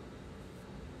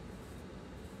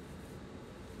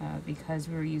 Because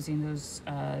we were using those,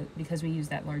 because we used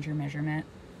that larger measurement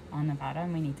on the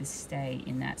bottom, we need to stay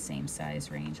in that same size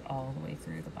range all the way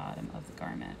through the bottom of the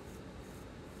garment.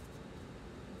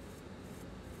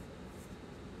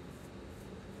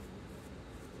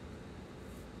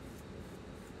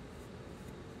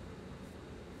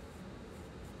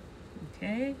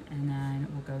 Okay, and then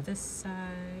we'll go this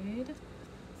side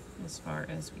as far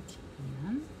as we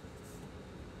can.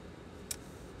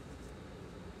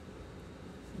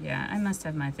 Yeah, I must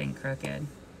have my thing crooked,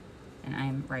 and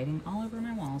I'm writing all over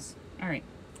my walls. All right.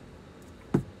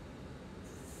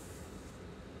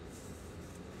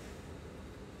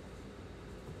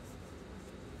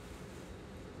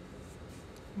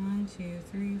 One, 2,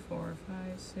 3, 4,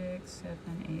 5, 6, 7,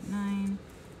 8, 9.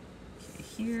 Okay,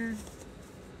 here.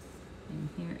 And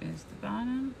here is the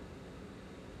bottom.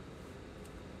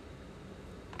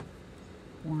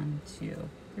 1, 2,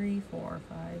 3, 4,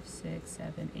 5, 6,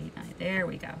 7, 8, 9. There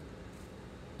we go.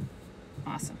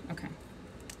 Awesome. Okay.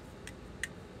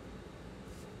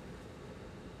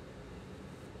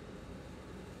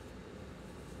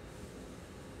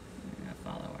 We're going to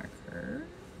follow our curve.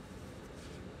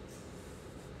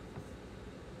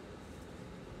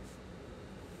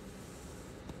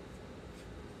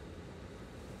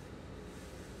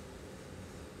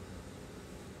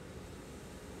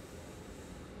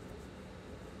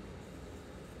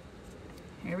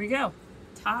 Here we go.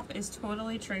 Top is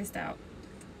totally traced out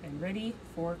and ready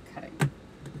for cutting,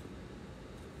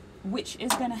 which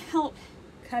is going to help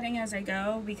cutting as I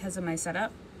go because of my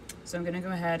setup. So I'm going to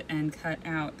go ahead and cut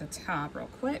out the top real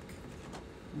quick,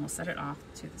 and we'll set it off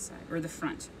to the side, or the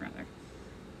front rather.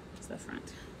 It's the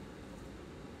front.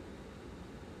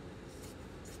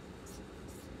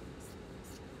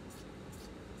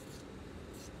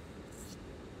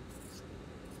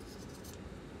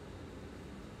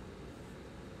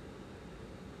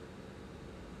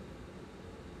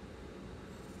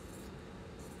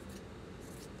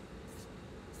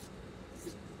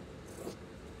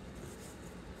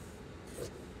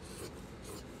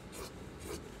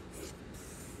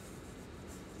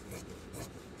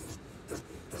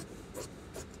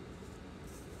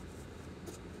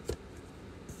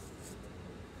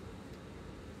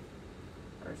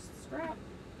 First strap.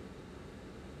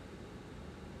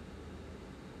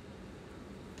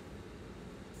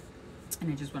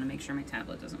 And I just want to make sure my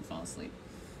tablet doesn't fall asleep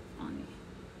on me.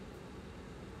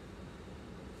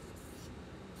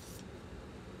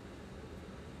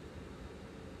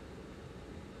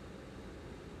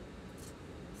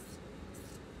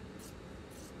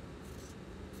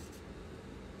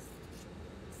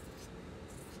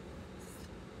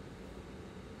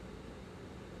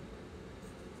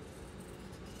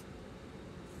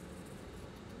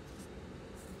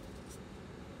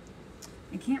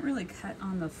 I can't really cut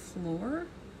on the floor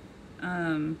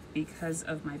because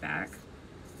of my back,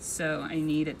 so I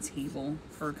need a table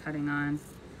for cutting on.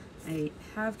 I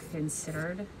have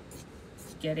considered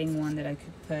getting one that I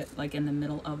could put like in the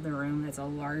middle of the room that's a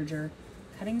larger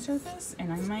cutting surface,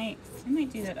 and I might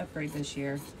do that upgrade this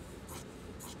year.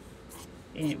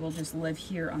 And it will just live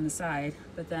here on the side,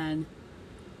 but then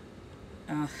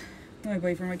my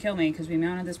boyfriend would kill me because we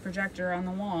mounted this projector on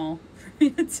the wall for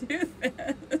me to do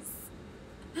this.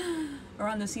 Or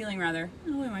on the ceiling rather.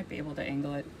 Oh, we might be able to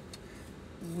angle it.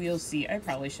 We'll see. I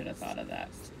probably should have thought of that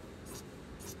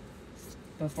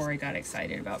before I got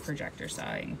excited about projector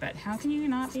sewing. But how can you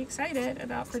not be excited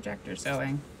about projector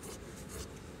sewing?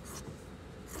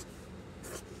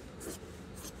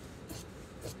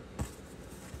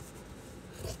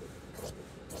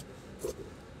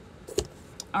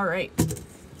 All right,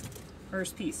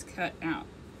 first piece cut out.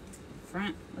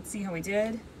 Front, let's see how we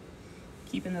did.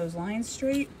 Keeping those lines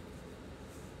straight.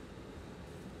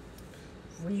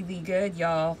 Really good,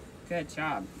 y'all. Good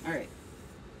job. All right.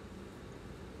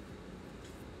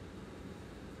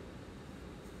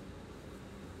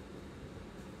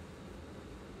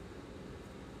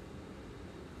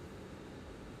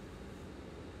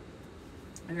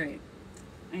 All right.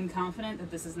 I'm confident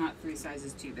that this is not 3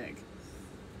 sizes too big,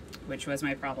 which was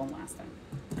my problem last time.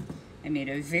 I made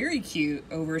a very cute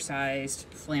oversized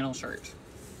flannel shirt.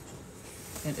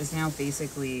 It is now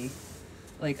basically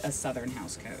like a southern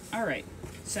house coat. All right,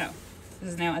 so this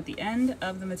is now at the end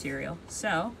of the material.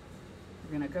 So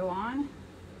we're gonna go on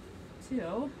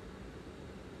to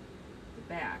the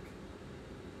back.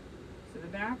 So the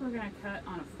back we're gonna cut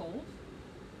on a fold,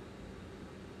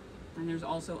 and there's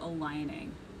also a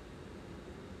lining.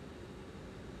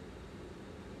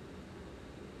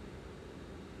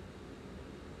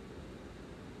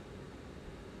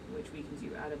 Which we can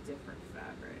do out of different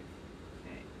fabric.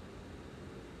 Okay.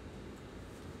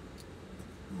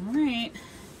 All right.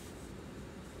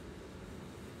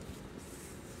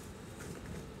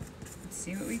 Let's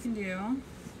see what we can do.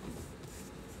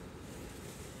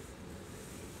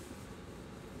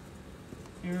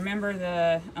 And remember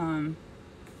the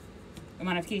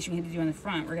modification we had to do on the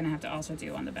front, we're gonna have to also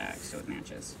do on the back so it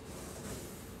matches.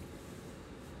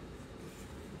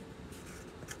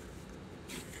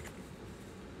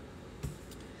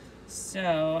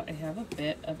 So I have a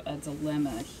bit of a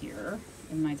dilemma here,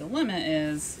 and my dilemma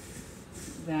is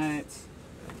that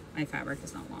my fabric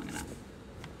is not long enough,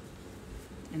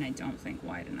 and I don't think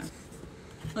wide enough.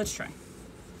 Let's try.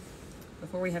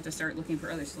 Before we have to start looking for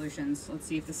other solutions, let's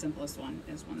see if the simplest one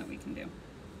is one that we can do.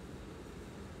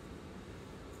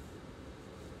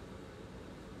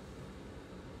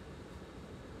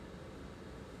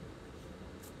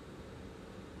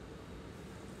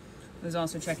 I was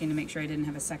also checking to make sure I didn't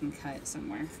have a second cut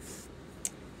somewhere.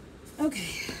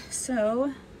 Okay,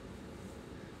 so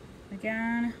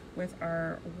again with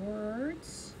our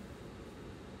words.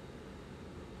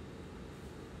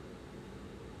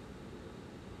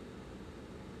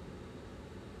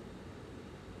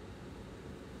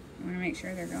 I want to make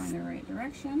sure they're going the right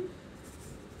direction.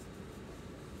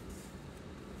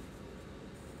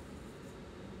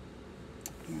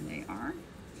 And they are.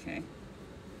 Okay.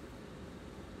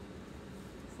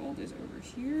 Fold is over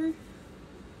here.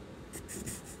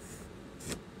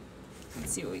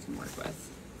 Let's see what we can work with.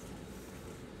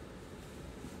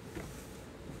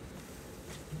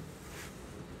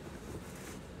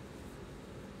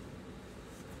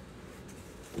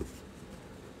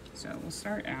 So we'll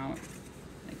start out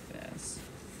like this.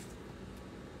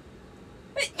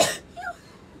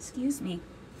 Excuse me.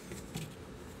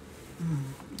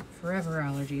 Forever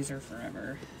allergies are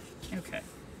forever. Okay.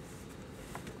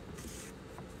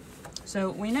 So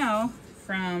we know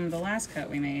from the last cut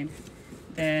we made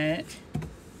that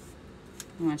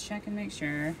I want to check and make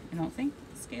sure. I don't think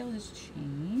the scale has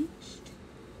changed.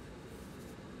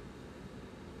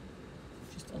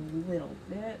 Just a little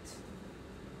bit.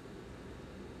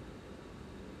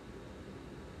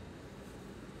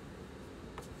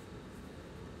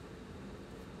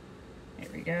 There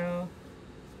we go.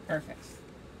 Perfect.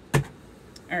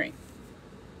 All right.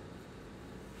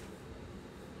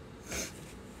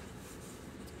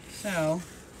 So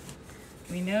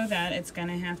we know that it's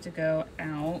gonna have to go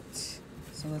out.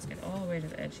 So let's get all the way to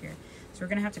the edge here. So we're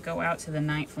gonna have to go out to the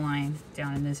 9th line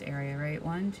down in this area, right?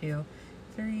 1, 2,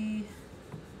 3,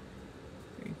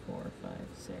 4, 5,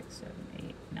 6, 7,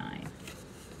 8, 9.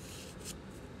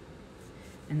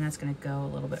 And that's gonna go a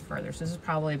little bit further. So this is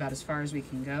probably about as far as we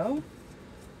can go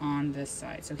on this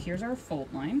side. So here's our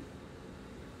fold line.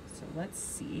 So let's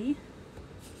see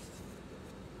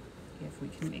if we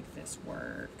can make this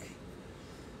work.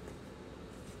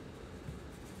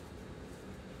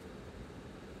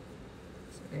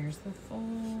 So there's the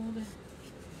fold.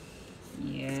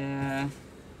 Yeah.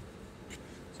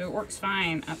 So it works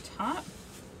fine up top,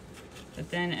 but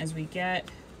then as we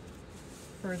get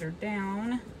further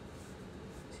down,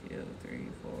 2, 3,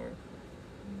 4, 5,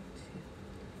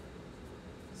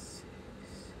 6.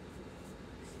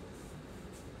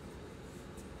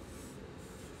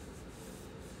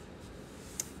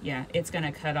 Yeah, it's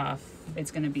gonna cut off. It's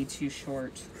gonna be too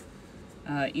short.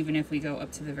 Even if we go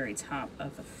up to the very top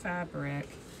of the fabric,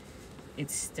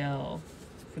 it's still,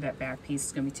 for that back piece,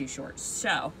 it's gonna be too short.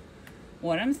 So,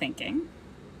 what I'm thinking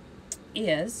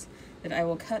is that I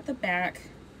will cut the back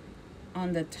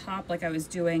on the top like I was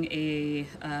doing a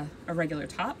regular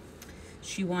top.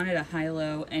 She wanted a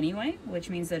high-low anyway, which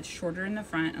means that it's shorter in the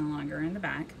front and longer in the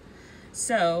back.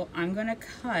 So I'm gonna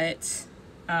cut,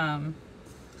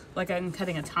 like I'm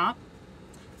cutting a top,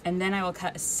 and then I will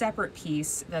cut a separate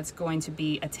piece that's going to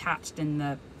be attached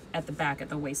at the back at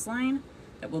the waistline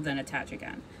that will then attach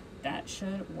again. That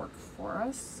should work for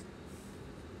us.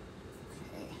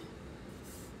 Okay.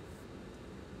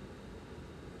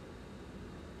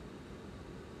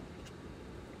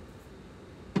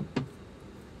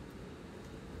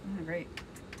 All right.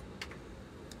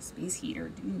 Space heater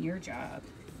doing your job.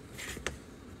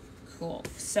 Cool.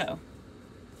 So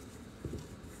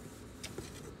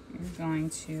we're going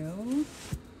to, in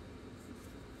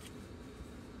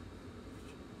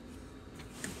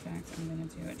fact, I'm going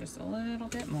to do it just a little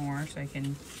bit more so I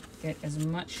can get as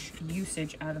much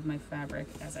usage out of my fabric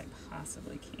as I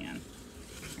possibly can.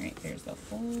 All right, there's the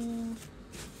fold.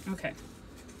 Okay.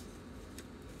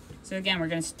 So again, we're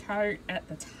going to start at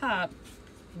the top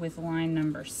with line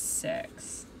number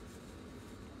 6.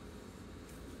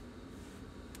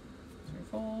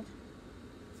 Fold.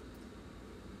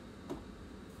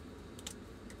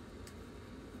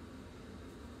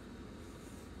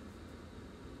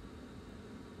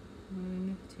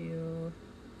 One, 2,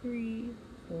 3,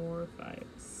 4, 5,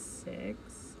 6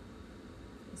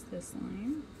 is this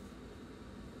line.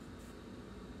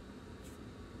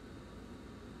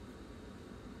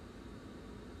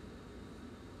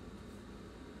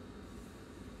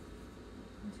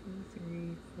 One, 2,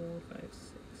 3, 4, 5, 6.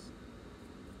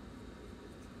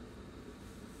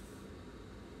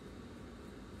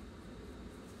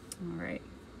 All right.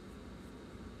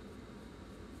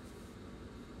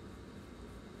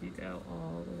 You go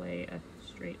all the way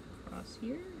straight across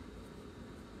here.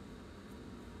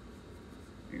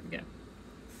 There we go.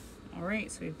 All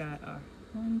right, so we've got our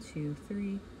 1, 2,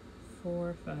 3,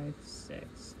 4, 5,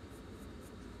 6.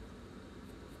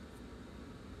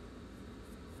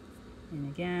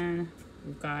 And again,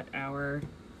 we've got our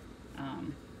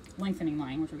lengthening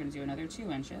line, which we're going to do another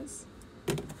 2 inches.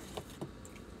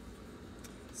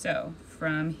 So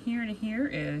from here to here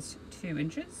is 2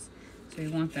 inches. So we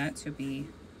want that to be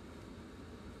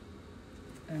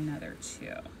another 2.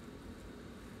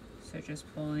 So just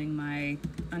pulling my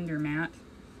undermat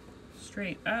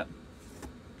straight up.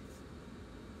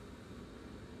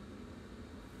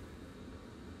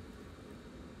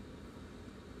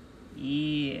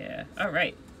 Yeah, all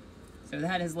right. So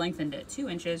that is lengthened at 2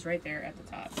 inches right there at the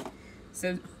top.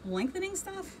 So lengthening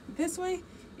stuff this way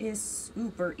is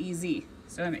super easy.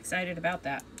 So I'm excited about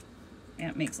that. And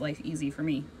it makes life easy for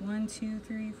me. 1, 2,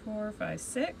 3, 4, 5,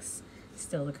 6.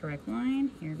 Still the correct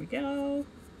line. Here we go.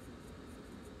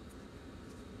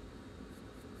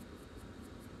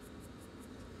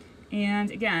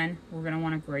 And again, we're going to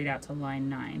want to grade out to line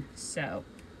 9. So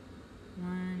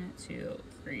 1, 2,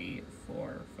 3,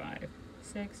 4, 5,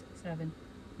 6, 7,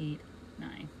 8, 9.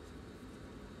 Here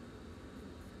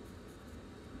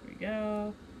we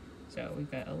go. So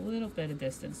we've got a little bit of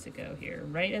distance to go here.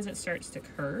 Right as it starts to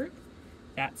curve,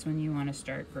 that's when you want to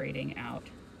start grading out.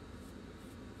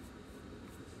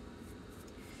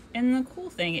 And the cool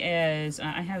thing is,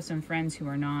 I have some friends who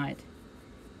are not,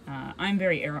 I'm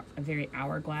very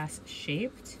hourglass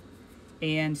shaped,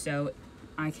 and so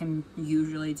I can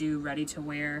usually do ready to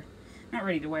wear, not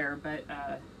ready to wear, but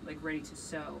like ready to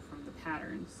sew from the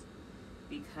patterns,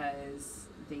 because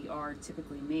they are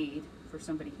typically made for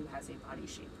somebody who has a body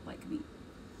shape like me.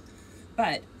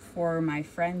 But for my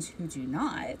friends who do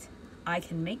not, I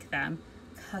can make them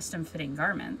custom fitting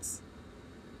garments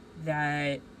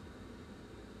that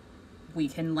we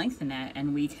can lengthen it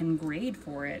and we can grade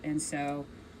for it. And so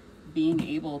being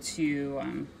able to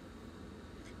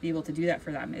do that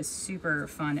for them is super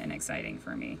fun and exciting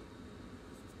for me.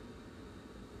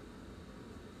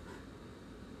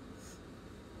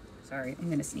 Sorry, I'm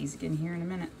gonna sneeze again here in a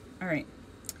minute. All right,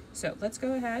 so let's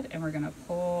go ahead and we're gonna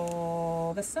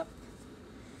pull this up.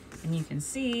 And you can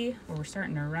see where we're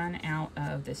starting to run out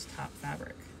of this top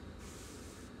fabric.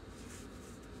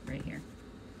 Right here.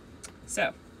 So,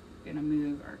 I'm gonna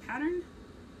move our pattern.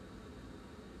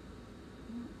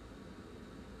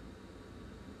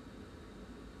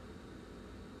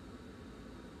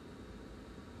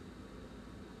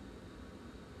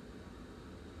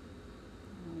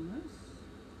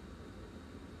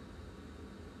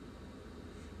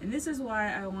 And this is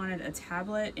why I wanted a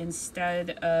tablet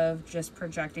instead of just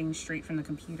projecting straight from the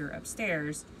computer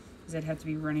upstairs, because I'd have to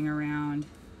be running around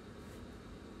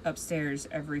upstairs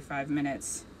every 5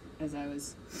 minutes as I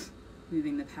was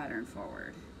moving the pattern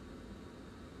forward.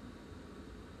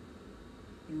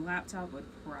 A laptop would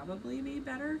probably be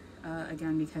better,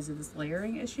 again, because of this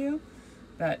layering issue,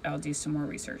 but I'll do some more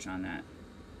research on that.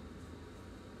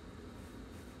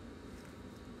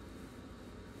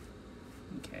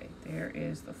 Okay, There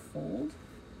is the fold.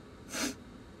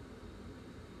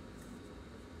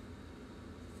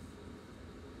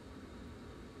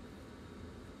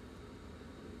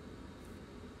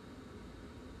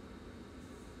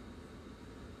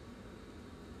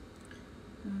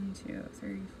 One, two,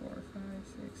 three, four, five,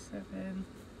 six, seven.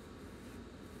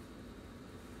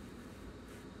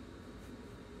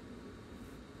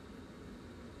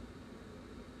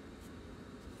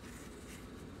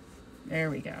 There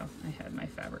we go. I had my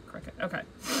fabric crooked. Okay.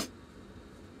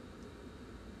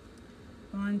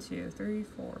 1, 2, 3,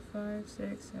 4, 5,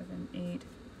 6, 7, 8,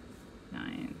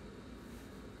 9.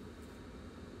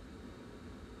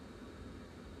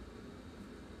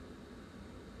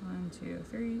 One, 2,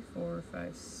 3, 4,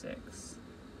 5, 6.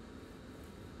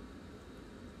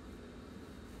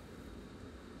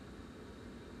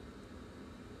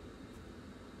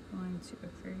 One, 2,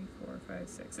 3, 4, 5,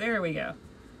 6. There we go.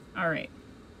 All right.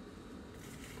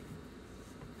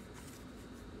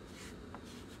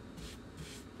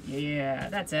 Yeah,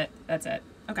 that's it. That's it.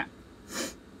 Okay.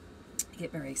 I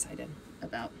get very excited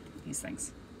about these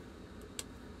things.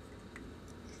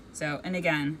 So, and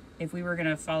again, if we were going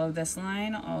to follow this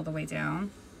line all the way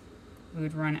down, we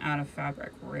would run out of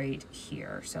fabric right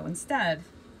here. So instead,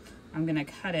 I'm going to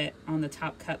cut it on the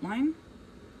top cut line,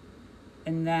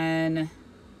 and then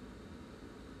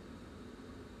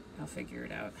I'll figure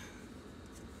it out.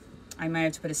 I might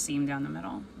have to put a seam down the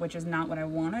middle, which is not what I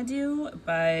want to do,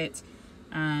 but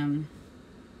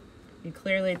you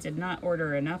clearly did not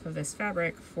order enough of this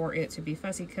fabric for it to be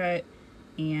fussy cut,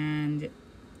 and it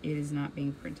is not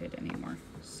being printed anymore.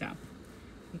 So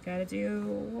we gotta do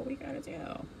what we gotta do.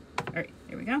 All right,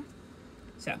 here we go.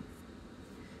 So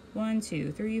 1,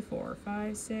 2, 3, 4,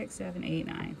 5, 6, 7, 8,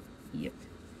 9. Yep.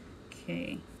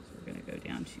 Okay, so we're gonna go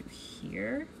down to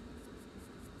here.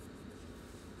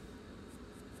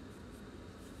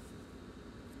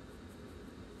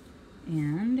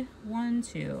 And 1,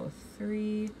 2,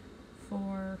 3,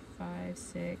 4, 5,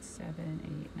 6,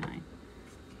 7, 8, 9.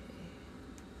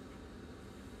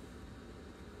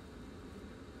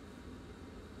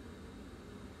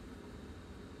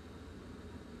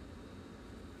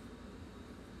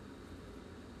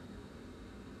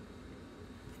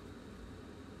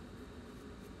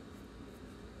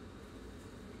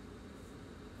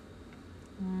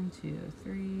 One, 2,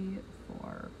 3,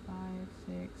 4, 5,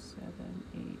 6, 7,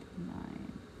 8,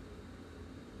 9.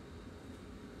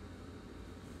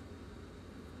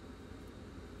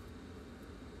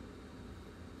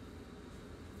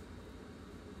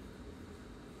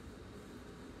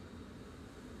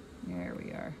 There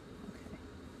we are. Okay.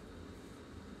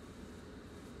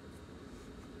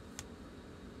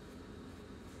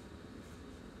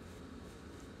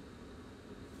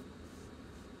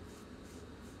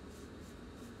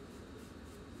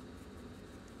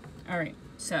 All right,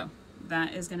 so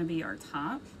that is going to be our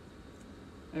top,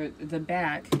 or the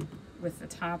back with the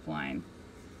top line.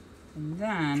 And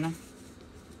then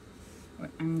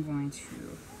what I'm going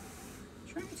to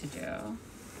try to do,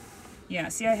 yeah,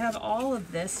 see, I have all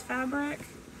of this fabric,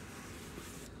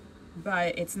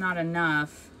 but it's not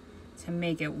enough to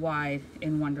make it wide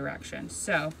in one direction.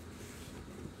 So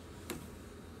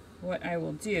what I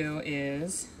will do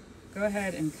is go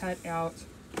ahead and cut out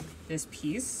this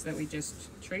piece that we just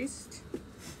traced.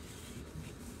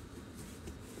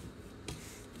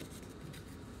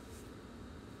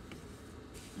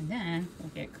 And then we'll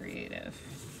get creative.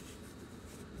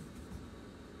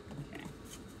 Okay.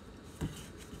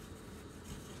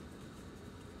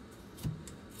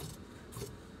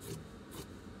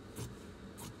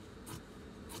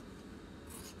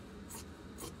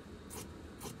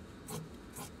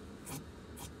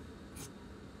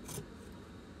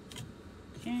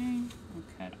 Okay, we'll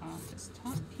cut off this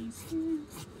top piece here.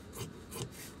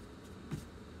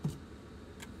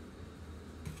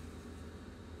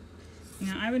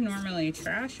 Now, I would normally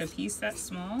trash a piece that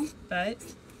small, but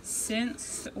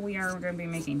since we are going to be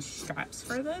making straps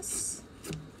for this,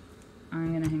 I'm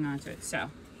going to hang on to it.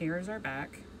 So here's our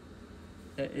back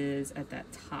that is at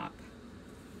that top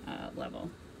level.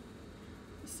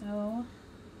 So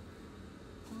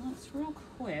let's real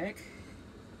quick,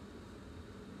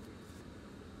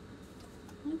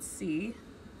 let's see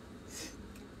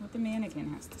what the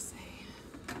mannequin has to say.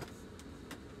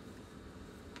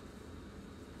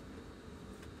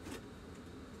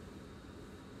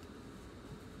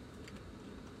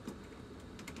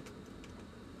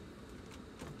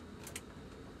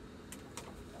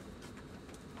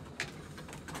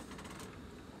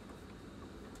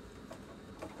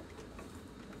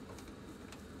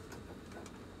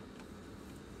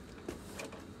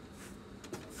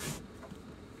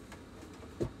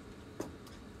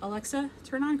 Alexa,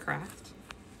 turn on craft.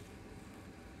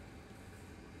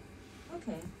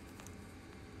 Okay.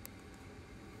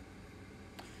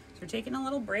 So we're taking a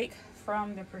little break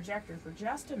from the projector for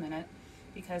just a minute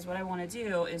because what I want to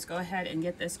do is go ahead and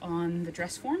get this on the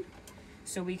dress form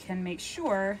so we can make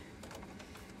sure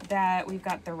that we've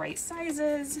got the right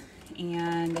sizes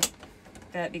and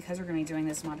that because we're going to be doing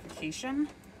this modification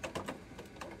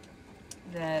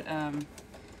that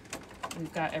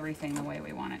we've got everything the way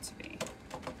we want it to be.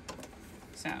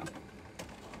 So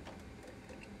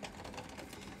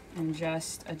I'm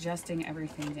just adjusting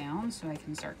everything down so I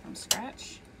can start from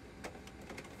scratch.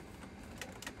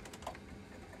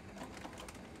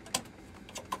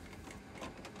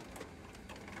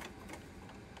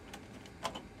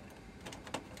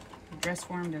 The dress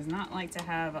form does not like to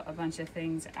have a bunch of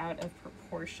things out of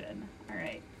proportion. All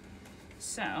right,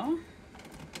 so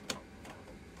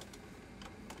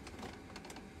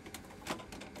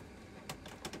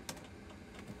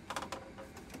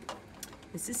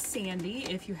this is Sandy,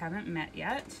 if you haven't met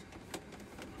yet.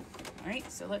 All right,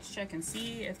 so let's check and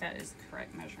see if that is the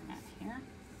correct measurement here.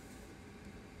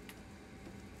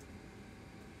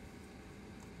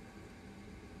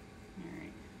 All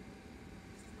right,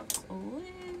 it's a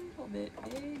little bit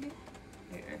big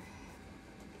here.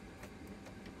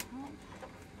 Oh.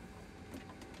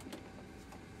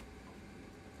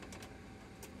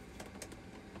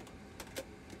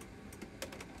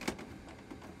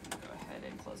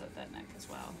 Close up that neck as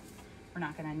well. We're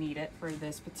not going to need it for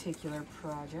this particular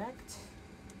project.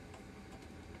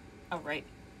 All right,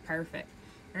 perfect.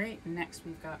 All right, next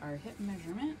we've got our hip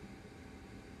measurement,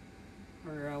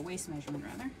 or waist measurement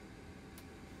rather.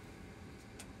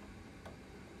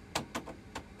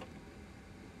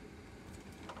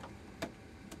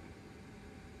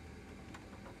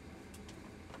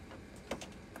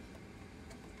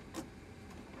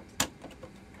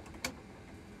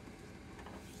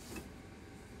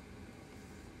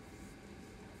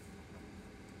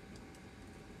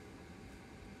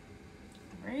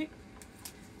 Right,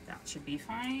 that should be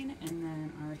fine. And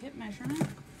then our hip measurement.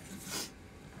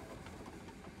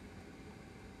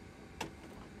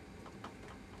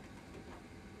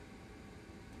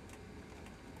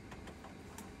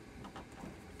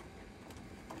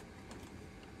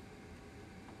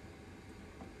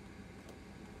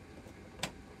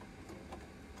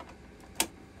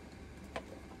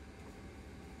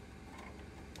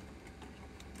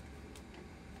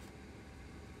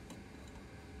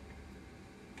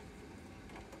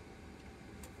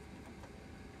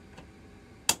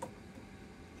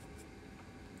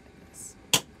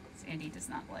 Sandy does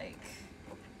not like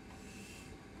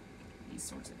these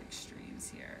sorts of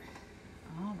extremes here.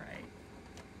 All right.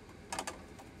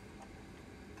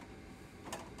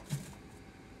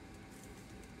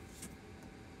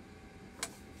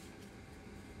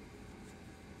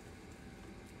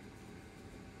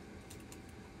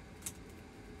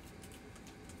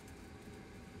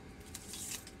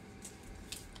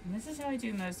 And this is how I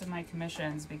do most of my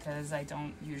commissions because I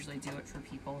don't usually do it for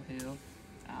people who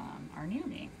are new to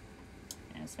me.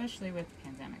 Especially with the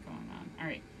pandemic going on. All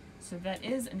right, so that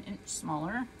is an inch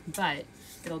smaller, but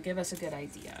it'll give us a good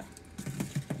idea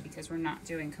because we're not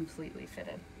doing completely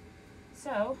fitted.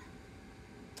 So,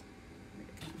 where'd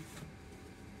it go?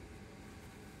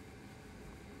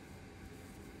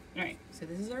 All right, so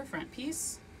this is our front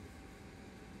piece.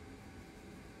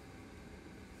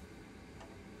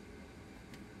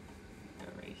 Go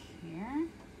right here.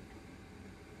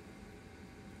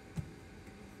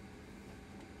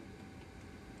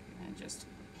 Just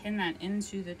pin that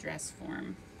into the dress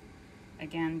form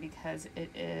again because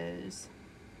it is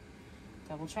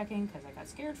double checking because I got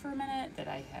scared for a minute that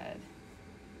I had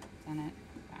done it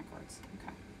backwards.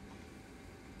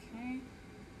 Okay.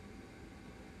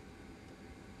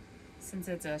 Since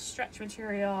it's a stretch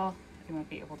material, you won't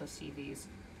be able to see these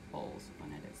holes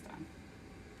when it is done.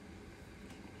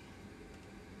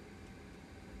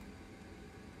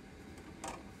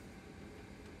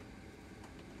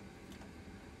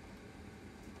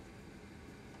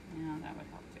 That would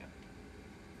help too.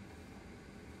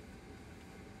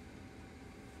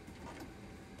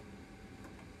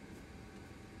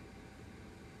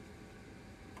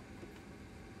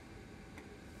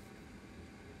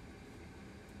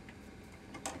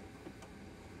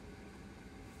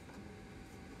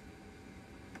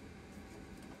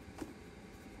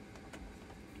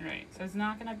 All right, so it's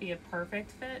not going to be a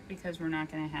perfect fit because we're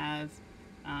not going to have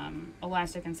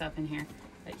elastic and stuff in here,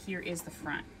 but here is the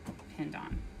front pinned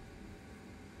on.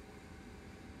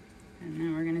 And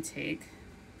then we're going to take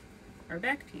our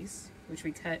back piece, which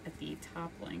we cut at the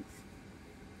top length.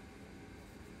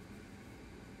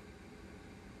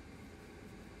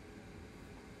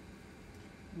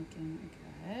 Looking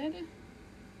good.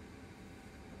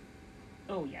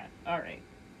 Oh yeah, all right.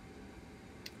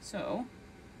 So,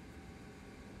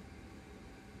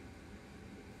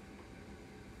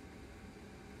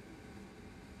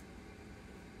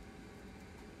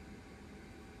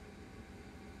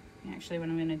 actually what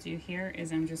I'm gonna do here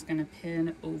is I'm just gonna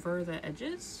pin over the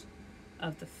edges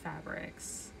of the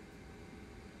fabrics.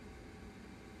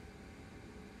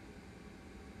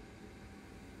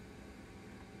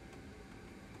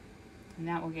 And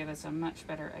that will give us a much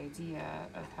better idea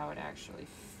of how it actually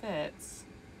fits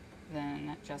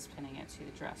than just pinning it to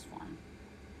the dress form.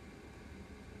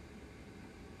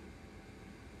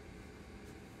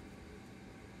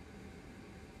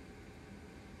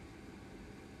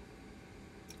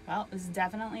 Well, it's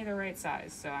definitely the right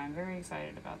size, so I'm very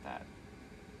excited about that.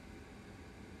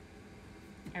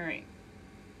 All right.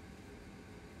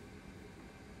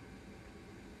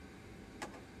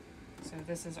 So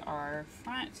this is our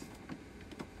front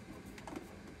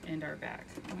and our back.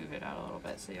 Move it out a little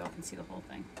bit so y'all can see the whole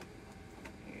thing.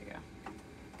 There you go.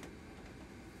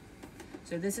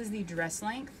 So this is the dress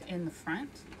length in the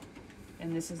front,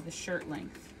 and this is the shirt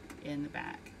length in the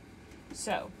back.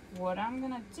 So what I'm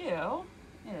gonna do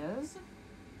is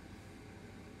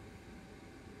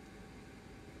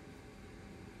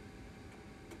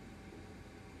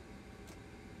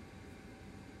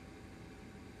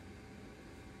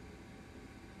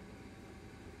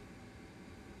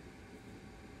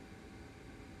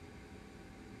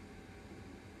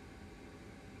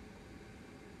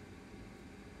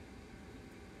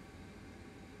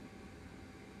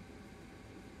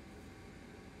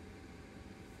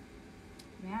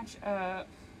match up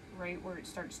right where it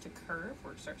starts to curve,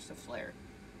 where it starts to flare.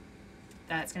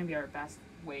 That's going to be our best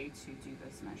way to do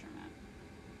this measurement.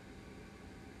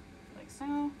 Like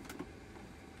so.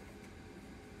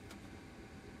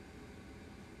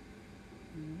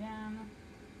 And again,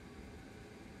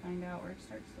 find out where it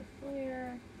starts to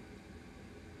flare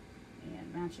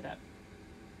and match it up.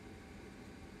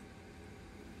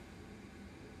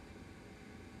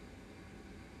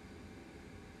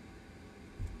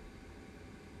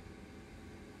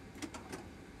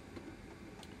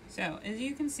 So as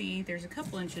you can see, there's a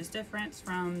couple inches difference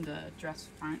from the dress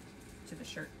front to the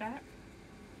shirt back.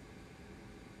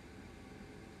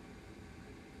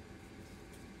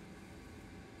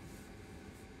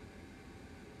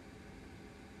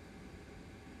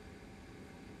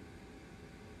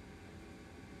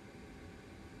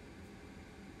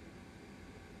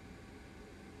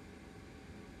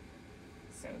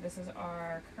 So this is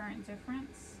our current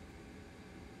difference.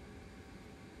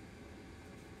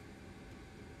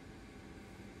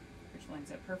 Which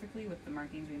lines up perfectly with the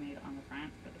markings we made on the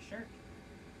front for the shirt.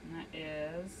 And that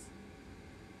is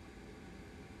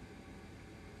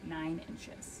 9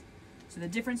 inches. So the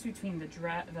difference between the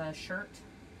shirt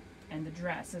and the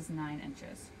dress is 9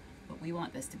 inches. But we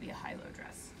want this to be a high-low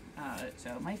dress.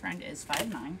 So my friend is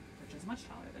 5'9", which is much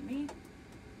taller than me.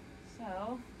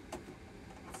 So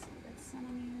let's see, that's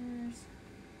centimeters.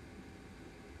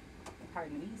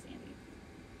 Pardon me, Sandy.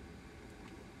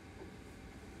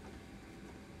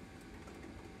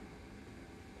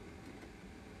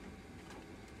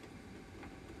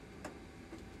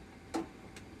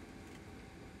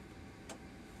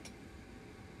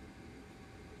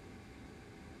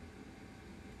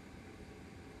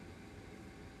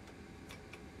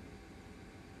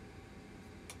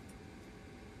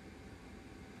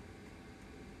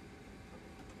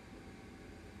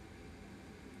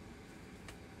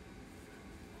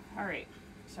 All right,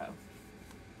 so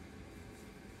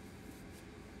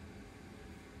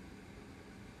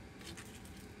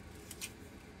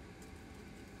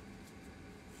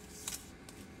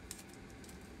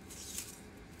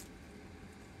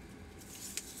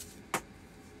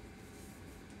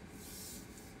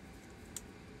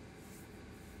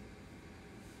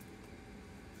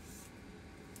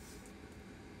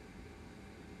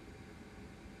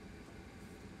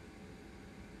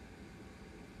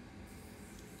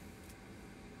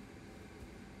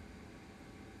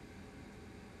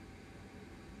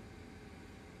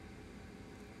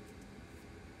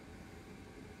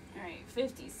all right,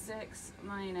 56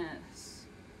 minus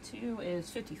 2 is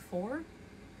 54.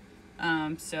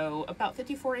 So about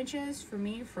 54 inches for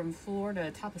me from floor to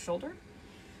top of shoulder.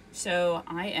 So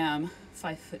I am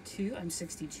 5'2", I'm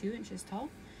 62 inches tall.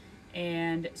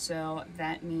 And so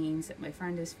that means that my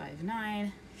friend is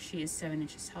 5'9", she is 7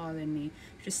 inches taller than me,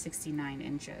 which is 69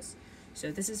 inches.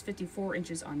 So this is 54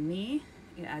 inches on me.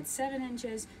 You add 7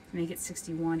 inches to make it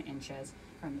 61 inches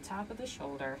from the top of the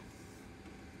shoulder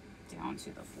down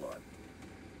to the floor.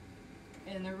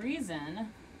 And the reason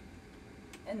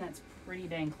And that's pretty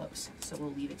dang close, so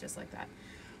we'll leave it just like that.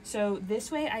 So this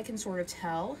way I can sort of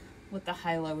tell what the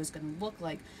high-low is going to look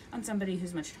like on somebody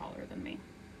who's much taller than me.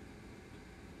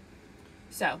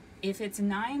 So if it's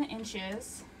 9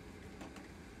 inches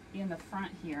in the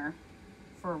front here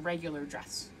for a regular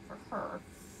dress for her,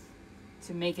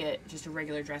 to make it just a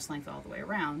regular dress length all the way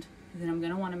around, then I'm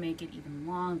going to want to make it even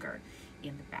longer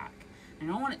in the back. I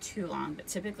don't want it too long, but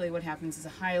typically what happens is a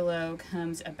high-low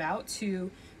comes about to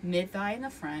mid-thigh in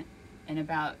the front and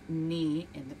about knee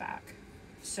in the back.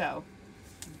 So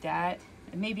that,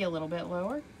 maybe a little bit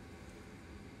lower.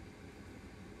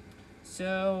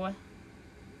 So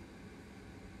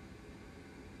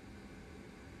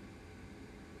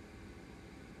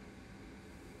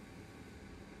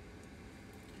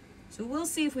we'll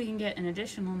see if we can get an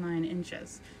additional 9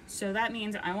 inches. So that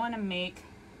means I want to make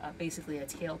basically a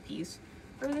tail piece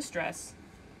for this dress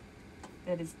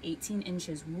that is 18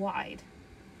 inches wide,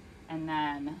 and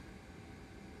then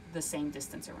the same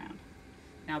distance around.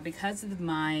 Now, because of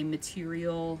my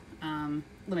material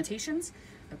limitations,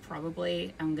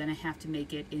 I'm gonna have to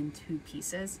make it in 2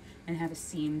 pieces and have a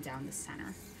seam down the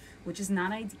center, which is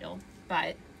not ideal,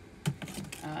 but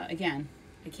again,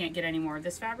 I can't get any more of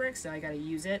this fabric, so I gotta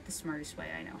use it the smartest way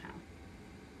I know how.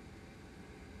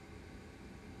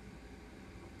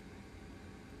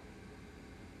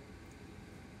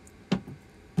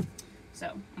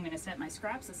 So I'm gonna set my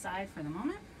scraps aside for the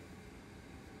moment.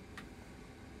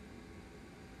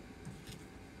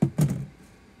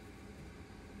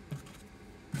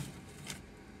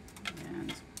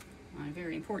 And my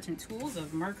very important tools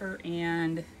of marker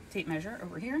and tape measure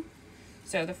over here.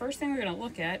 So the first thing we're gonna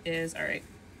look at is, all right,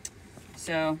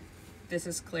 so this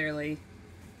is clearly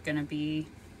gonna be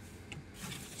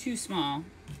too small.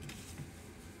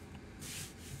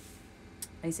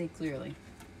 I say clearly.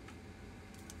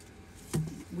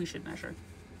 We should measure.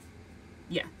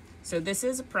 Yeah, so this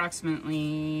is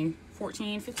approximately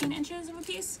 14, 15 inches of a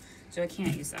piece, so I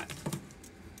can't use that.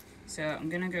 So I'm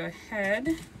gonna go ahead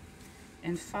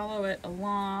and follow it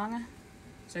along.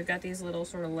 So I've got these little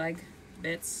sort of leg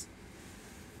bits.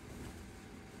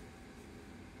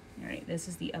 All right, this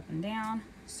is the up and down.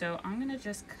 So I'm gonna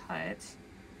just cut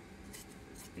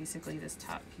basically this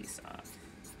top piece off.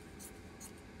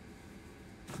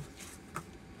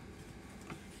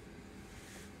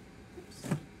 Oops.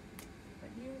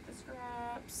 Put here with the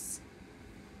scraps.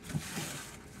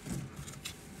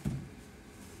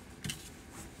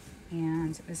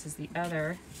 And this is the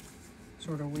other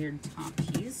sort of weird top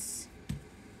piece.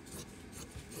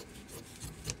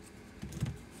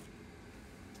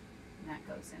 That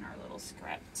goes in our little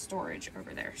scrap storage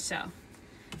over there. So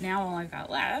now all I've got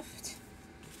left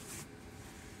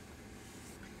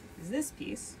is this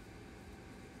piece,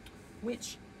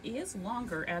 which is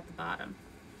longer at the bottom.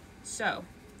 So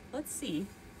let's see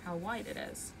how wide it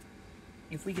is.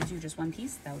 If we could do just one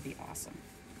piece, that would be awesome.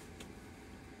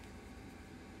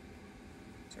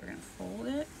 So we're gonna fold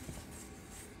it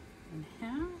in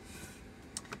half.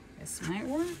 This might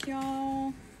work,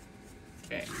 y'all.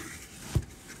 Okay.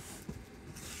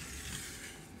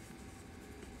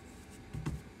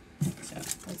 So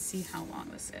let's see how long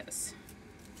this is.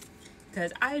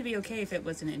 Because I would be okay if it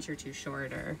was an inch or two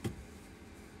shorter.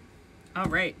 All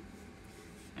right.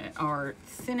 At our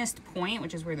thinnest point,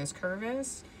 which is where this curve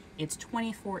is, it's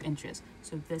 24 inches.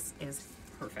 So this is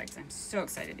perfect. I'm so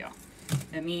excited, y'all.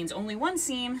 That means only one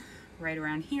seam right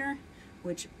around here,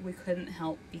 which we couldn't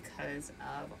help because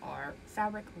of our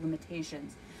fabric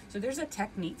limitations. So there's a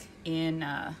technique in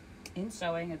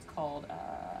sewing. It's called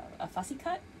a fussy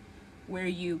cut, where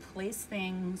you place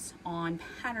things on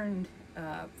patterned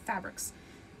fabrics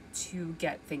to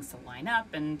get things to line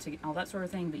up and to all that sort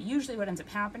of thing. But usually what ends up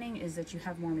happening is that you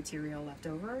have more material left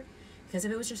over, because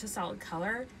if it was just a solid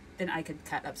color, then I could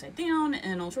cut upside down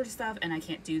and all sorts of stuff, and I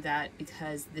can't do that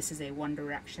because this is a one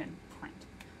direction print.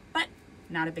 But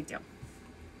not a big deal.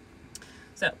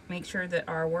 So make sure that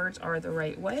our words are the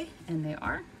right way, and they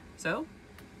are. So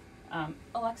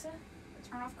Alexa,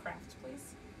 turn off crafts,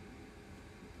 please.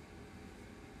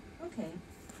 Okay.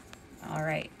 All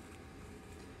right.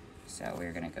 So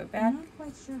we're gonna go back. I'm not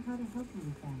quite sure how to help you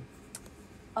with that.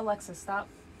 Alexa, stop.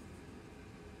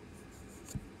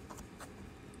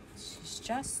 She's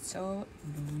just so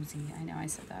boozy. I know I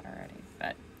said that already,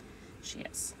 but she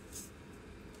is.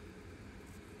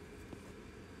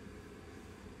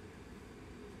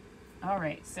 All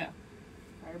right, so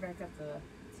fire back up the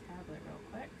tablet real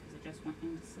quick because it just went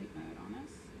into sleep mode on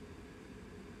us.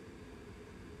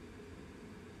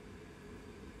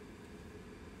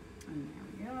 And there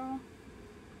we go.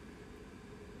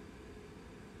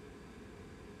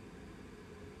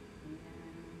 And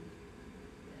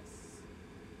this.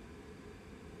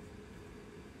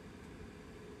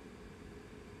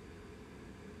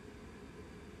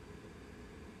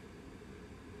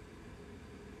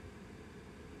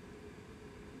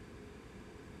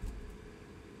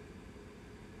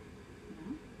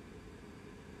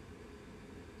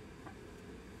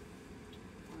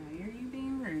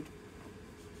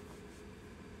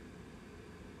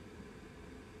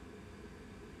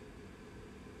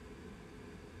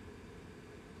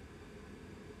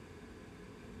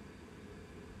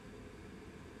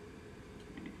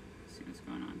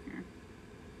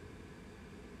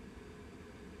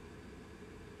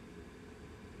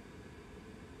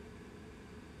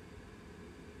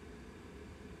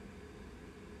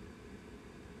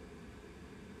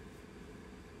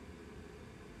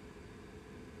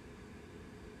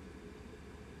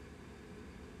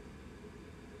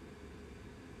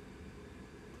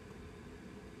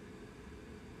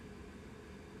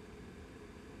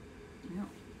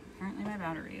 my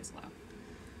battery is low.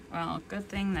 Well, good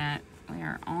thing that we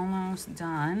are almost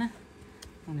done.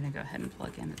 I'm gonna go ahead and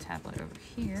plug in the tablet over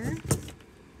here.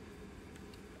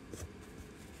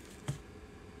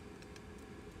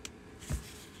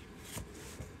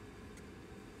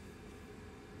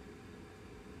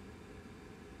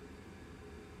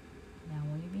 Now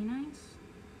will you be nice?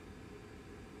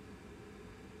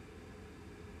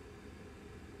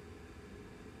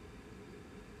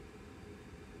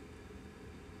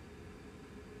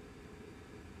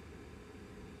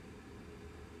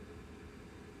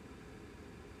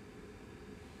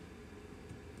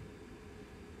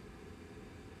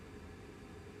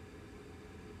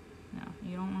 No,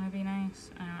 you don't want to be nice?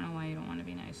 I don't know why you don't want to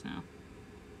be nice now.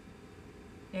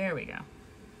 There we go.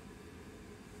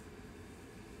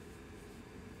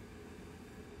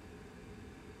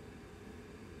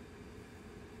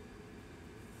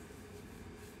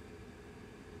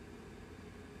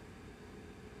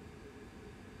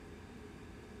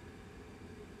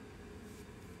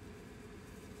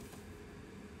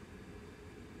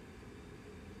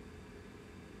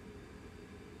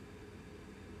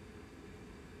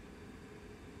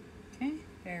 Okay,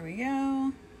 there we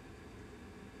go.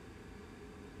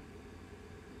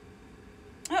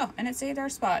 Oh, and it saved our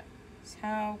spot.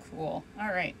 How cool. All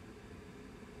right.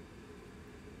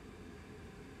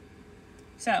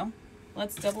 So,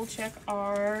 let's double check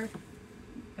our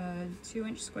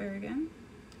 2-inch square again.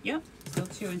 Yep, still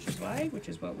 2 inches wide, which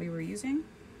is what we were using.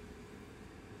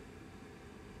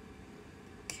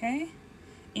 Okay,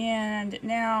 and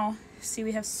now, see,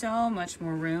 we have so much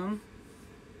more room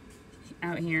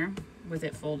out here with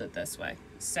it folded this way.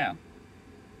 So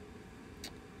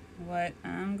what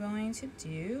I'm going to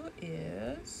do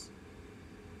is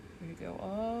we're going to go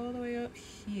all the way up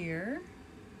here.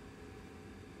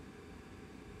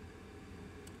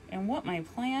 And what my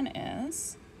plan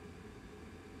is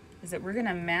that we're going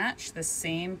to match the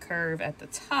same curve at the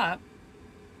top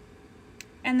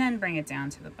and then bring it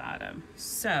down to the bottom.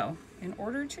 So in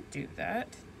order to do that,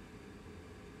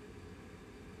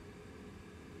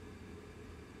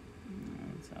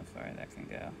 that's how far that can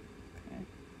go. Okay.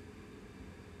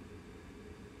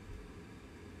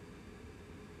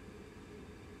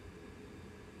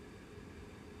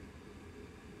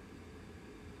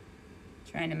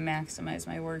 Trying to maximize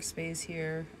my workspace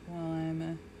here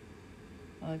while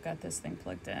I've got this thing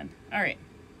plugged in. All right,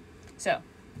 so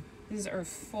this is our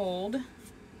fold.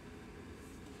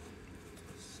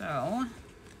 So I'm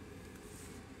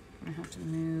gonna have to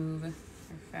move our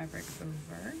fabric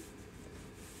over.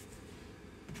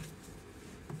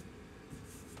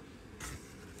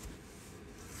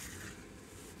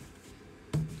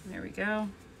 There we go.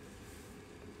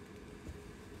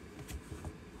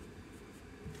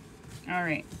 All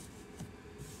right,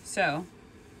 so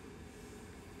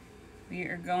we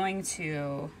are going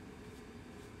to,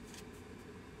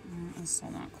 it's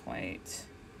still not quite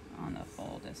on the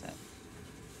fold, is it?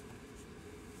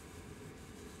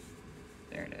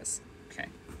 There it is. Okay,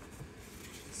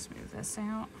 smooth this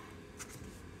out.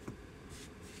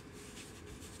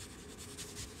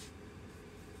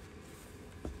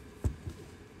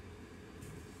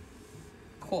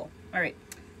 Cool. All right,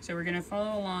 so we're gonna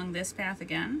follow along this path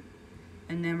again,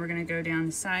 and then we're gonna go down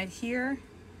the side here,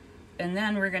 and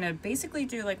then we're gonna basically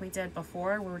do like we did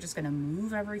before. We're just gonna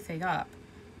move everything up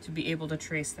to be able to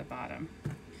trace the bottom.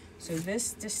 So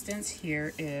this distance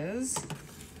here is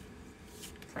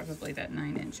probably that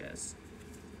 9 inches.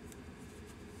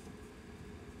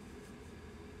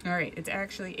 All right, it's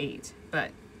actually 8,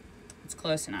 but it's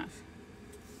close enough.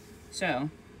 So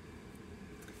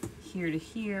here to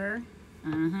here,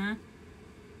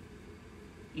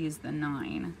 is the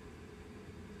 9.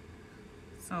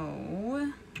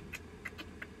 So,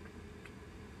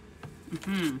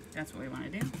 that's what we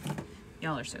want to do.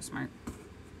 Y'all are so smart.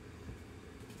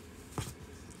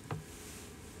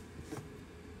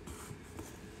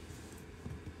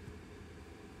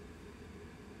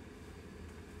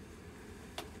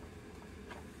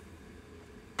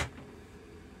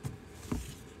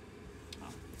 Oh,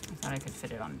 I thought I could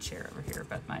fit it on a chair over here,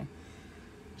 but my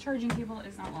charging cable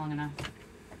is not long enough.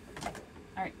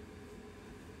 All right.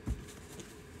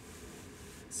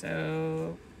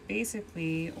 So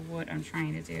basically what I'm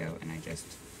trying to do, and I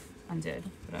just undid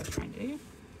what I was trying to do,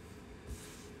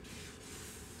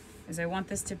 is I want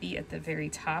this to be at the very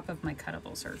top of my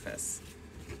cuttable surface.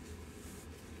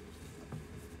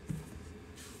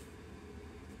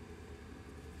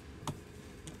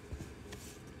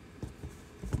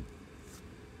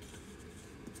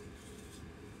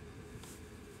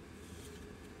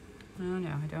 Oh no,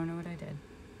 I don't know what I did.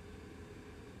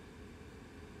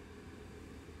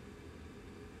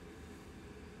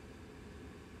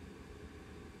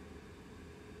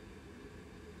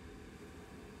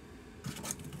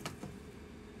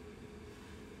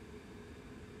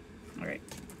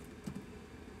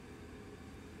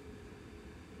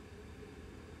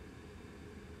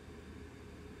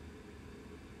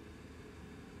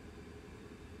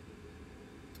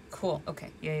 Cool. Okay.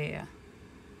 Yeah.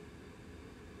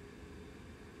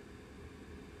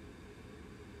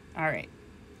 All right.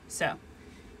 So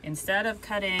instead of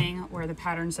cutting where the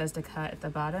pattern says to cut at the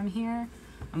bottom here,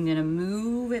 I'm gonna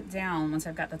move it down once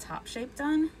I've got the top shape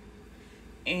done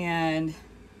and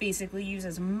basically use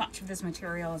as much of this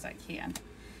material as I can.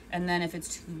 And then if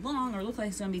it's too long or look like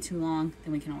it's gonna be too long,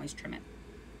 then we can always trim it.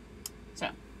 So,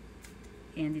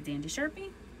 handy dandy Sharpie.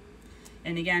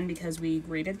 And again, because we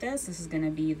graded this is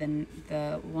gonna be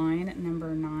the line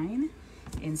number 9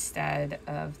 instead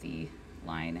of the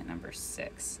line number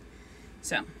 6.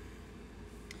 So,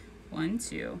 1,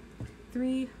 2,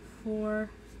 3, 4,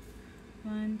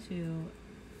 1, 2,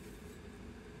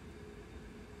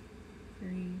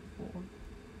 3, 4,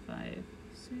 5,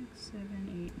 6,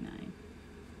 7, 8, 9.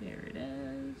 There it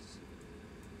is.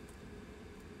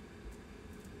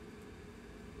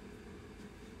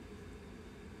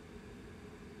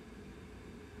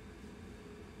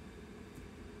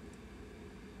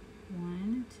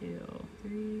 One, 2,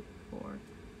 3, 4,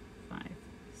 5,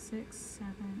 6,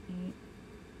 7, 8.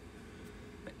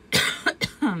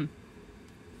 1,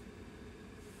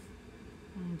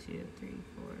 2, 3,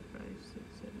 4, 5, 6,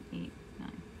 7, 8, 9.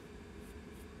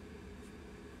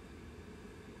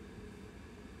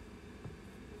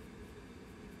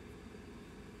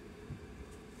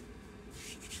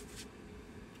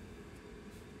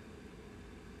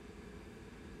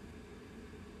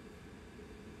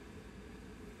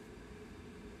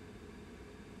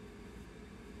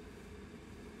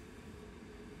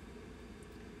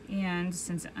 And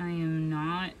since I am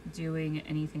not doing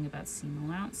anything about seam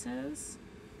allowances,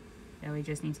 yeah, we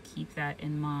just need to keep that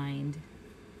in mind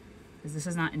because this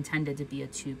is not intended to be a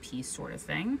 2-piece sort of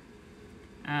thing.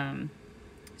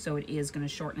 So it is going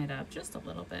to shorten it up just a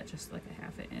little bit, just like a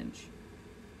 1/2 inch,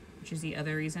 which is the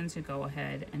other reason to go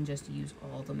ahead and just use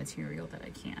all the material that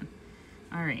I can.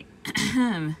 All right,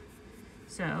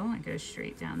 so I go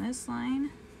straight down this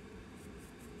line.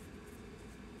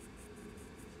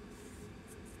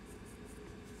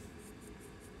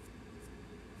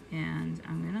 And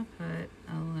I'm gonna put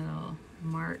a little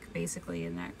mark basically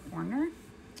in that corner.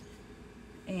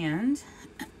 And,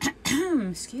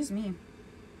 excuse me,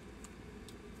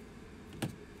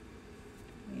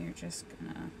 we're just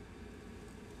gonna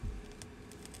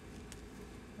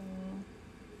pull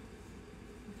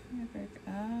the fabric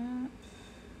up.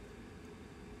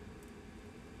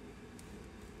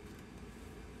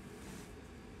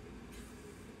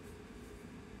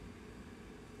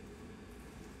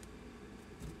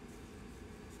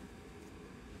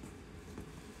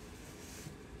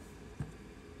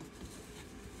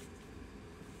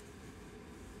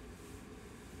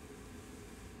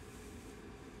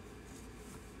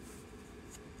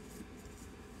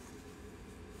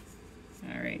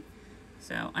 All right,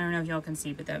 so I don't know if y'all can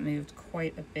see, but that moved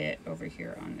quite a bit over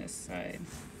here on this side.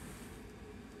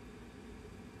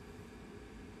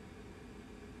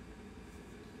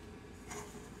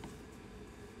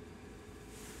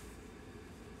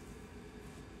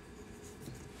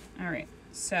 All right,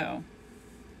 so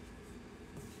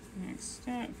next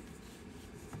step.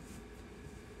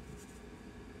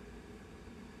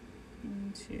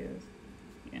 1, 2,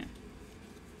 yeah.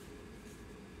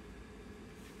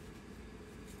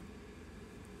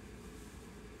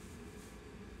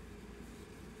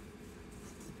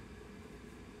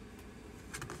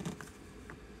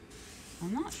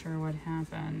 I'm not sure what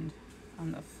happened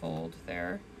on the fold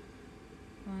there.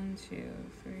 1, 2,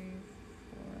 3,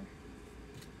 4.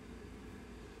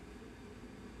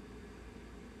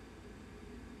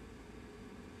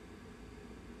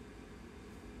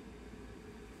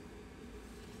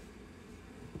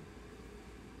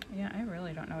 Yeah, I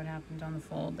really don't know what happened on the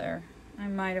fold there. I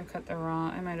might have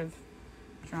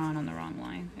drawn on the wrong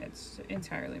line. It's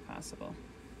entirely possible.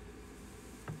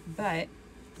 But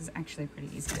this is actually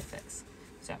pretty easy to fix.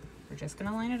 So we're just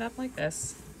gonna line it up like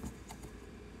this.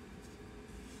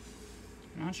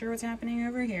 I'm not sure what's happening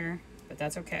over here, but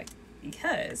that's okay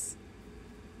because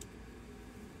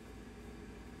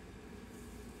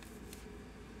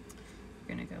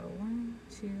we're gonna go 1,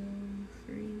 2,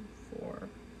 3, 4,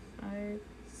 5,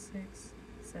 6,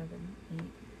 7, 8,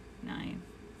 9.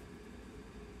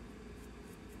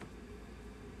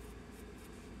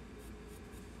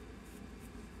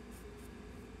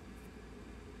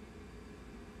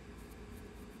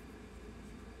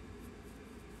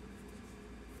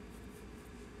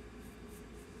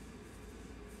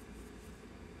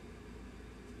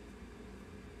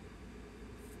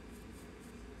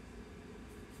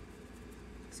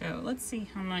 So let's see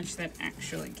how much that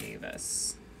actually gave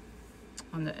us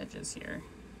on the edges here.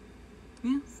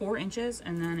 Yeah, 4 inches,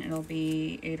 and then it'll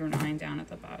be 8 or 9 down at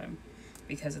the bottom.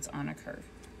 because it's on a curve.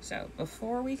 So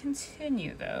before we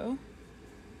continue though,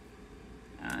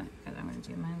 I'm going to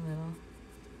do my little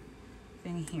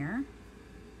thing here.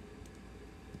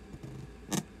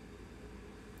 What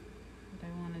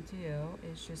I want to do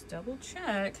is just double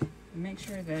check and make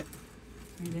sure that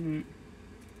I didn't,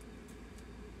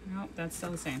 nope, that's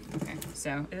still the same. Okay,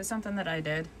 so it is something that I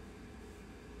did.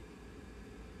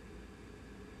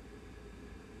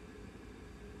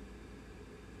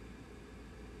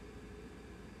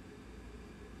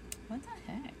 What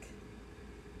the heck?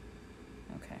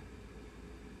 Okay.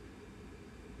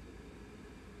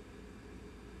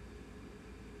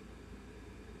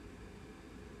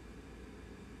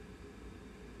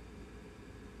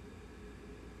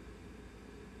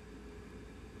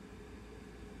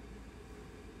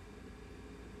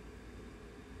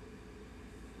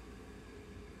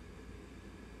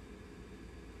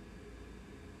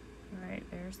 All right,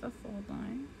 there's the fold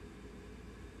line.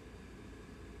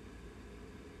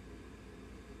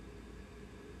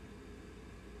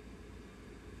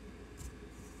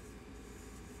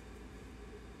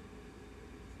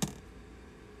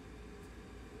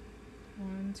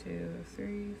 One, 2,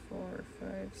 3, 4,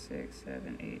 5, 6,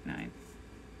 7, 8, 9.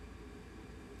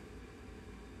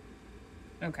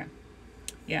 Okay.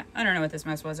 Yeah, I don't know what this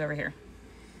mess was over here.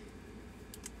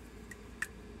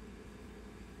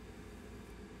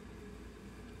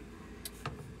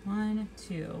 One,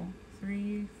 2,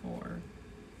 3, 4,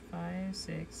 5,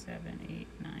 6, 7, 8,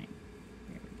 9.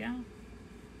 There we go.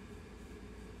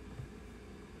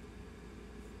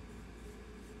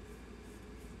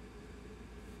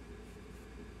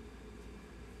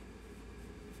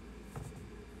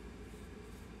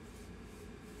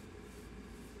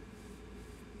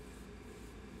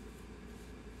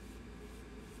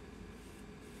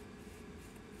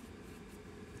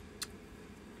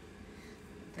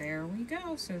 There we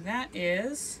go. So that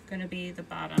is going to be the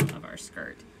bottom of our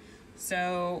skirt.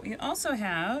 So we also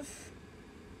have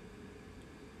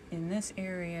in this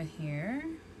area here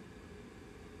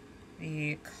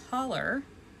the collar.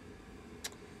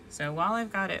 So while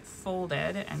I've got it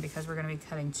folded, and because we're going to be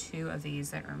cutting 2 of these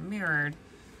that are mirrored,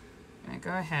 I'm going to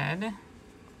go ahead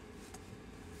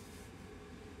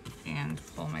and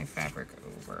pull my fabric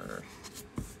over.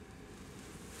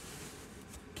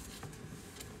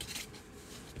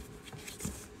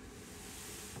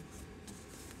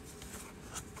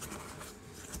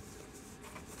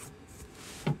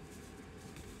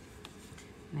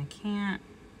 And I can't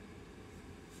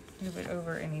move it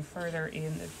over any further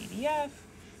in the PDF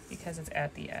because it's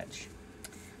at the edge.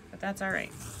 But that's all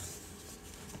right.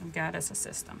 We've got us a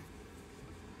system.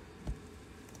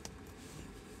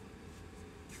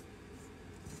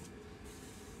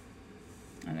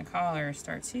 And the collar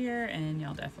starts here, and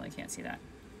y'all definitely can't see that.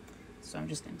 So I'm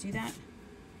just gonna do that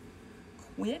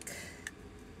quick.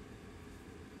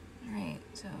 All right,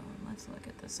 so let's look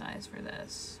at the size for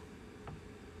this.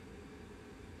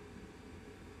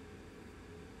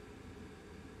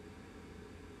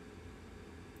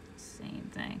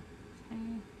 Same thing. Okay.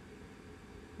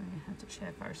 We're gonna have to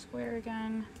check our square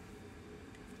again.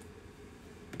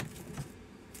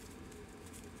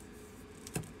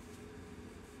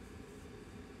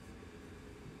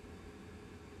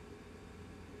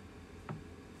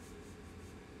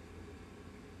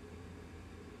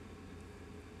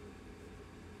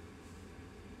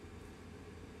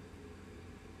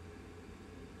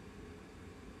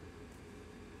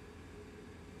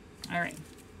 All right.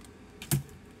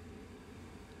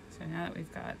 So now that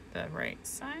we've got the right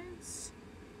size,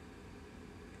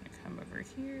 I'm gonna come over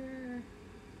here,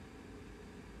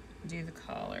 do the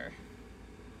collar.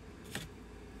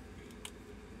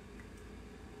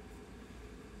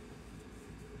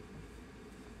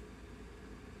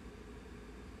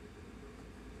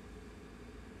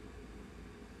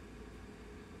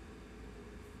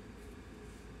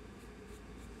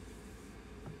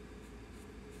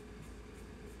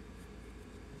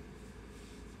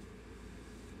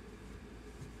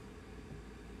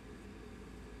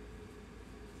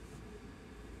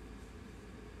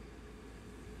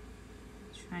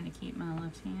 Trying to keep my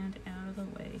left hand out of the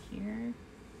way here.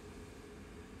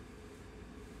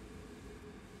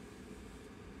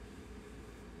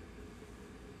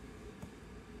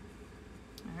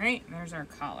 All right, there's our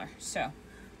collar. So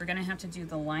we're gonna have to do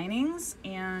the linings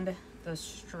and the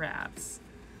straps.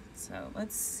 So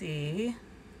let's see.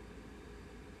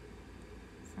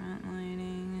 Front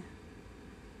lining,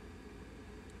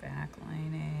 back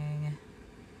lining,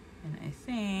 and I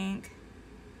think,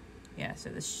 yeah, so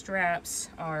the straps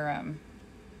are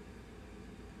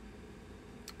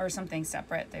something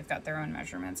separate. They've got their own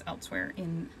measurements elsewhere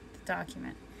in the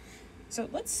document. So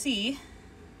let's see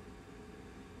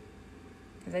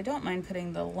because I don't mind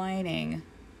putting the lining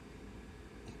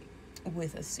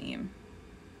with a seam.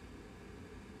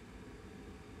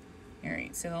 All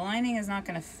right, so the lining is not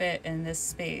going to fit in this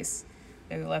space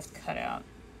that we left cut out.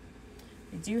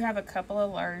 We do have a couple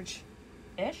of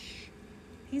large-ish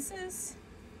pieces,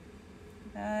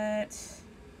 but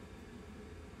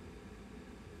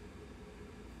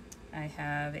I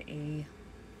have a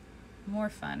more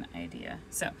fun idea.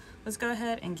 So let's go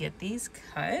ahead and get these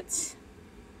cut.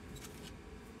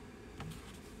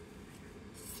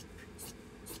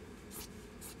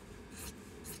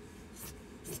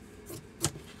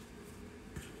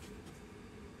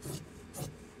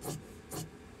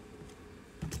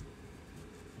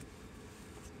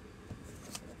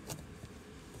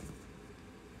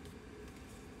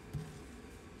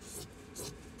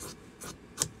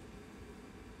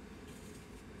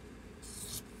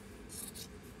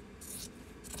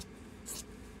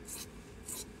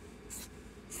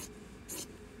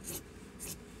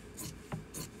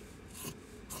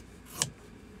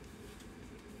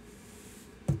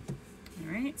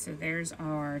 So there's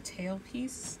our tail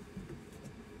piece.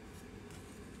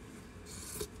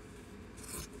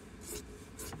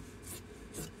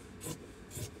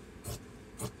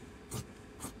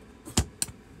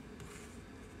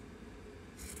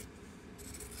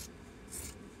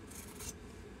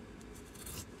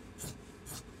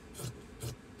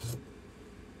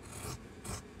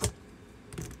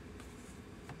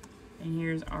 And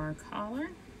here's our collar.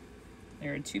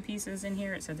 There are 2 pieces in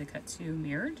here. It said to cut 2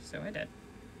 mirrored, so I did.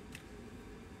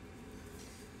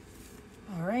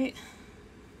 All right,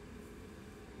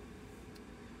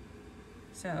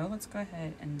 so let's go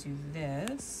ahead and do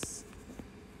this.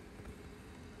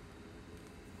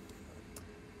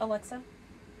 Alexa,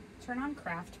 turn on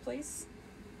craft, please.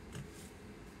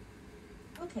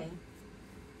 Okay.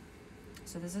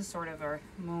 So this is sort of our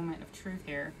moment of truth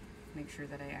here. Make sure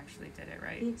that I actually did it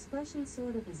right. The expression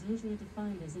sort of is usually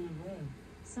defined as in a way,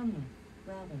 somewhat,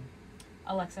 rather.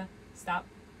 Alexa, stop.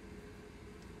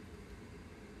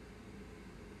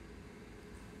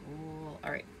 Cool.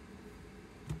 All right.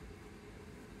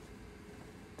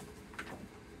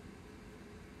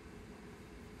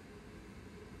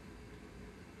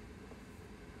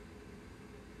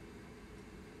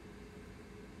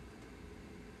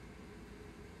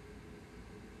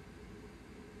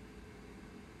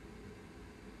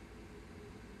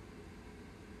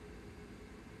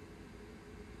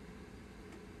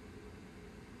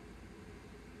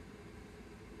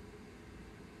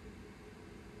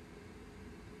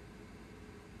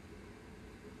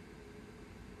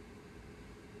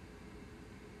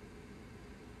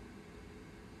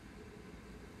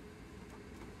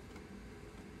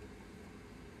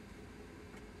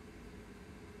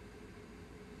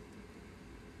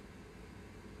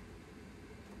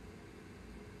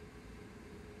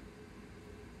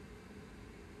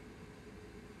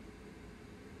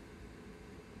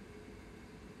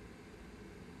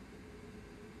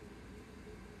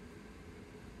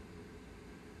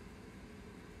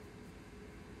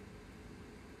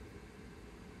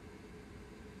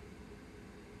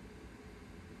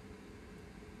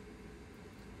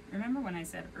 Remember when I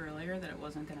said earlier that it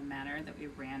wasn't going to matter that we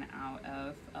ran out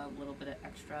of a little bit of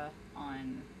extra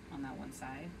on that one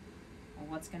side? Well,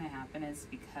 what's going to happen is,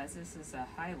 because this is a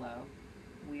high-low,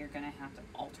 we are going to have to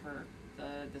alter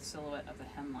the silhouette of the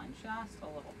hemline just a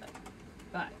little bit,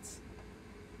 but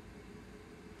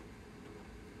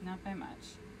not by much.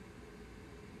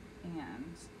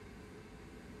 And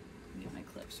get my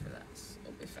clips for this,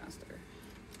 it'll be faster.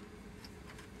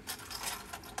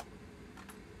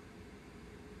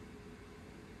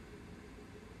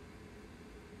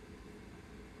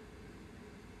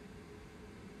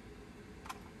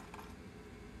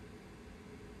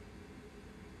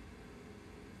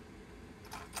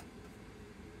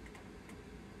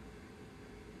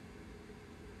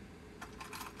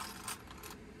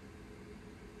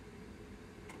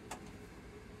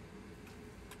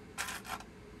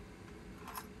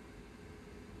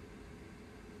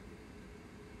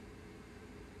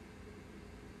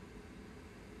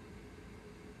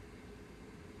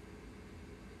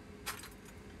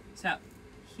 So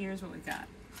here's what we got,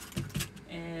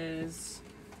 is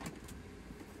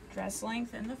dress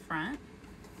length in the front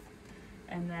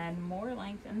and then more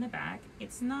length in the back.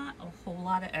 It's not a whole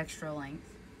lot of extra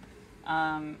length.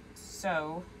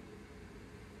 So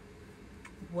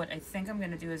what I think I'm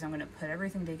gonna do is I'm gonna put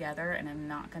everything together, and I'm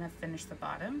not gonna finish the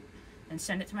bottom and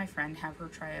send it to my friend, have her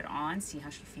try it on, see how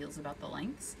she feels about the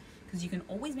lengths, because you can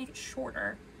always make it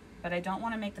shorter, but I don't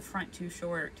want to make the front too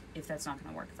short if that's not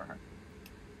gonna work for her.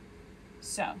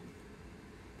 So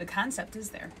the concept is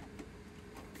there.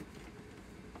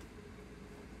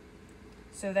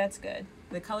 So that's good.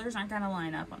 The colors aren't gonna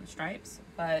line up on the stripes,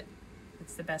 but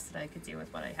it's the best that I could do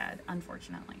with what I had,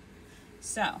 unfortunately.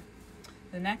 So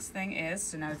the next thing is,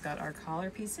 so now we've got our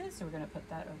collar pieces, so we're gonna put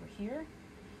that over here.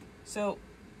 So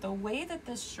the way that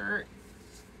this shirt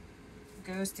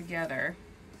goes together,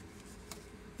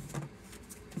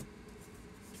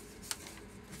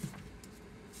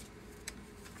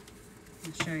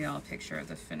 I'll show you all a picture of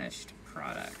the finished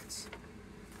product.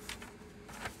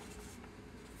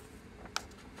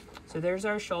 So there's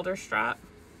our shoulder strap,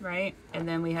 right? And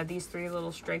then we have these three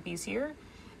little stripies here.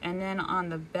 And then on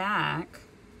the back,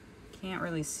 can't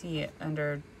really see it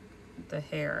under the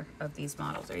hair of these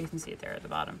models, or you can see it there at the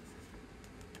bottom,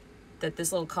 that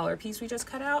this little collar piece we just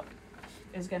cut out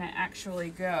is gonna actually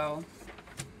go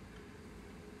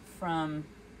from,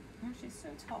 oh, she's so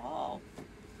tall.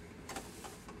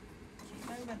 She's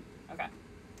not even, okay.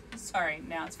 Sorry,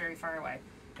 now it's very far away,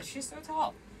 but she's so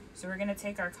tall. So we're gonna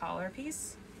take our collar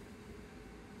piece,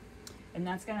 and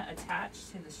that's gonna attach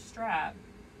to the strap,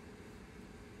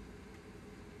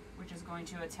 which is going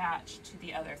to attach to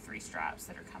the other three straps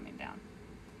that are coming down.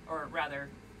 Or rather,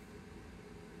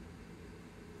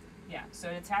 yeah, so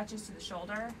it attaches to the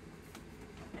shoulder,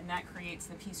 and that creates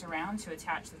the piece around to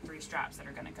attach the three straps that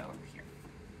are gonna go over here.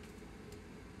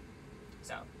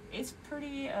 So it's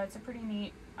pretty, it's a pretty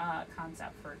neat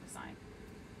concept for design.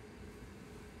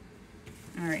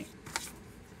 All right,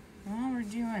 while we're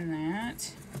doing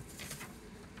that,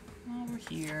 while we're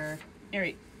here, all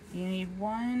right, you need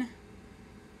one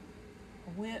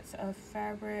width of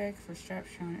fabric for straps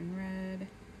shown in red.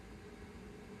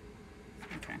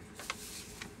 Okay.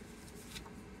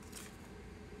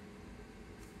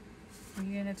 Are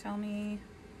you gonna tell me?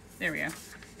 There we go.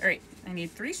 All right, I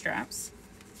need 3 straps,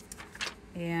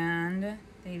 and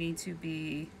they need to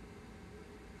be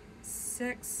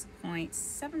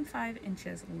 6.75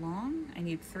 inches long. I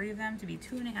need 3 of them to be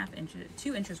 2.5 inches,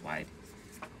 2 inches wide.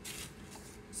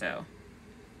 So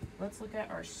let's look at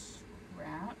our straps.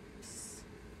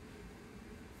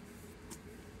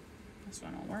 This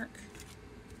one will work,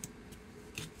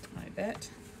 I bet.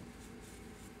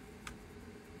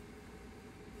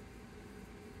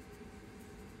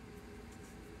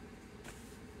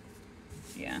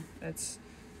 Yeah, that's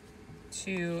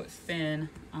too thin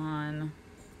on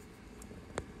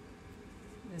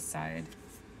this side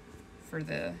for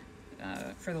the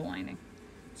lining.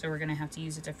 So we're gonna have to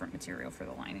use a different material for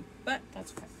the lining, but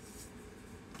that's okay.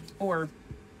 Or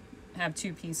have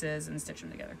 2 pieces and stitch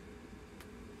them together.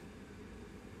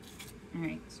 All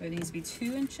right, so it needs to be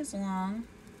 2 inches long,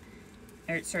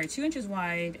 or sorry, 2 inches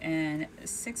wide and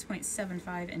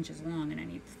 6.75 inches long, and I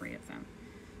need 3 of them.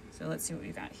 So let's see what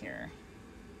we got here.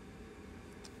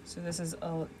 So this is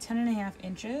 10.5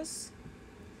 inches,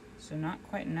 so not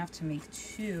quite enough to make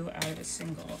 2 out of a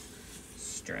single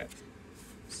strip.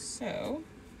 So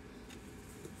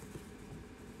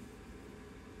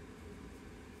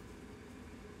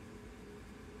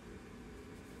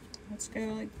let's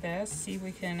go like this, see if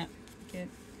we can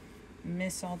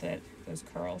miss all those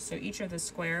curls. So each of the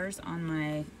squares on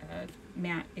my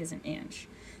mat is 1 inch.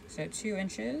 So 2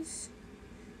 inches.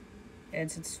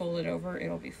 And since it's folded over,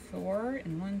 it'll be 4,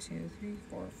 and 1, 2, 3,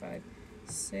 4, 5,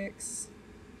 6,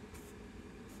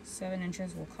 7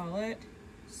 inches, we'll call it.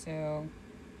 So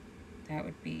that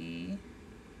would be,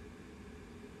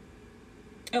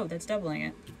 oh, that's doubling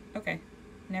it. Okay,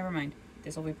 never mind.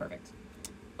 This will be perfect.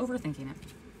 Overthinking it.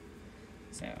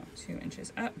 So 2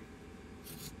 inches up.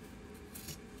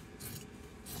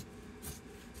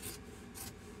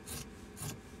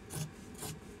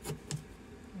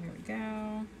 There we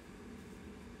go.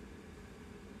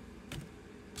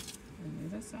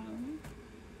 Remove this out of the way.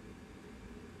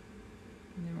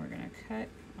 And then we're going to cut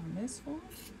on this one.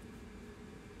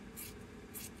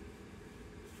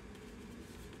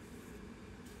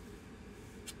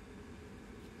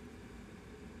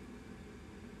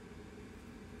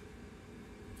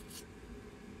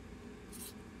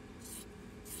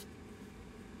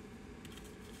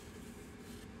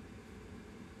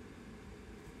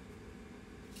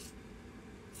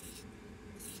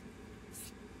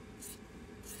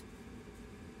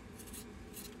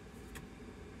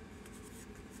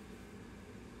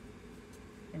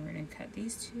 And we're going to cut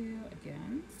these 2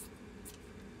 again.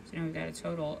 So now we've got a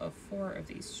total of 4 of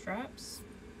these straps.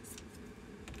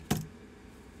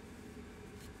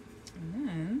 And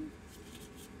then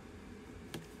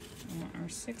we want our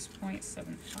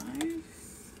 6.75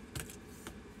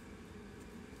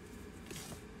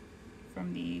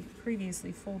 from the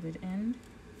previously folded end.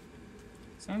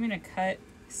 So I'm going to cut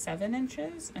 7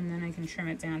 inches, and then I can trim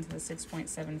it down to the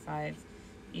 6.75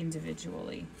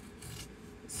 individually.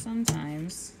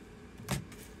 Sometimes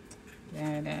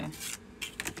that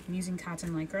I'm using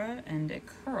cotton lycra, and it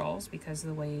curls because of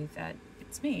the way that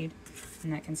it's made,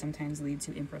 and that can sometimes lead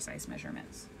to imprecise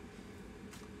measurements.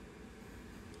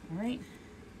 All right,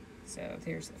 so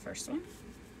there's the first one.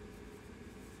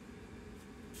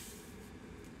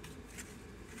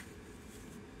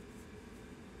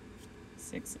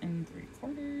 Six and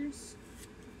 3/4.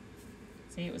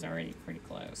 See, it was already pretty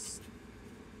close.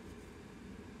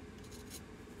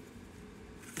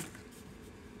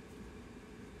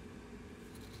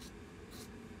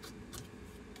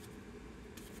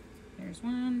 There's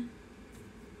one.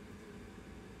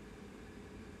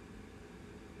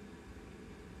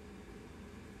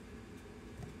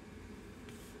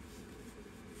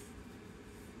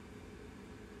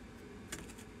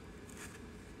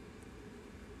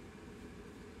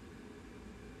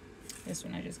 This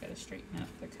one I just gotta straighten up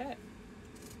the cut,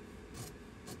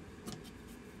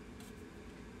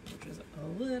 which is a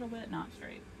little bit not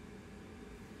straight.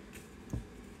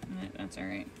 But that's all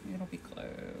right, it'll be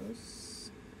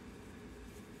close.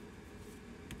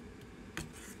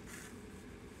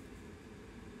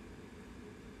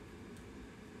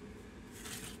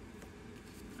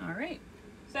 All right,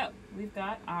 so we've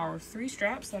got our 3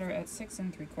 straps that are at 6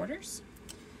 and 3/4.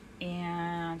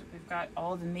 And we've got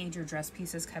all the major dress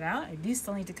pieces cut out. I do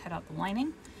still need to cut out the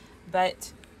lining,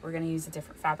 but we're going to use a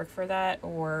different fabric for that,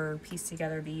 or piece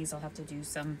together these. I'll have to do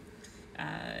some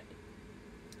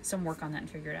work on that and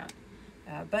figure it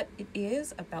out. But it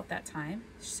is about that time,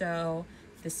 so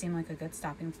this seemed like a good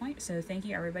stopping point. So thank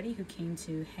you everybody who came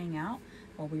to hang out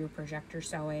while we were projector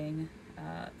sewing,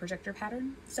 projector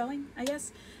pattern sewing, I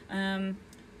guess. And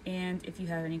if you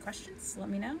have any questions, let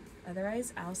me know.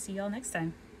 Otherwise, I'll see y'all next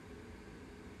time.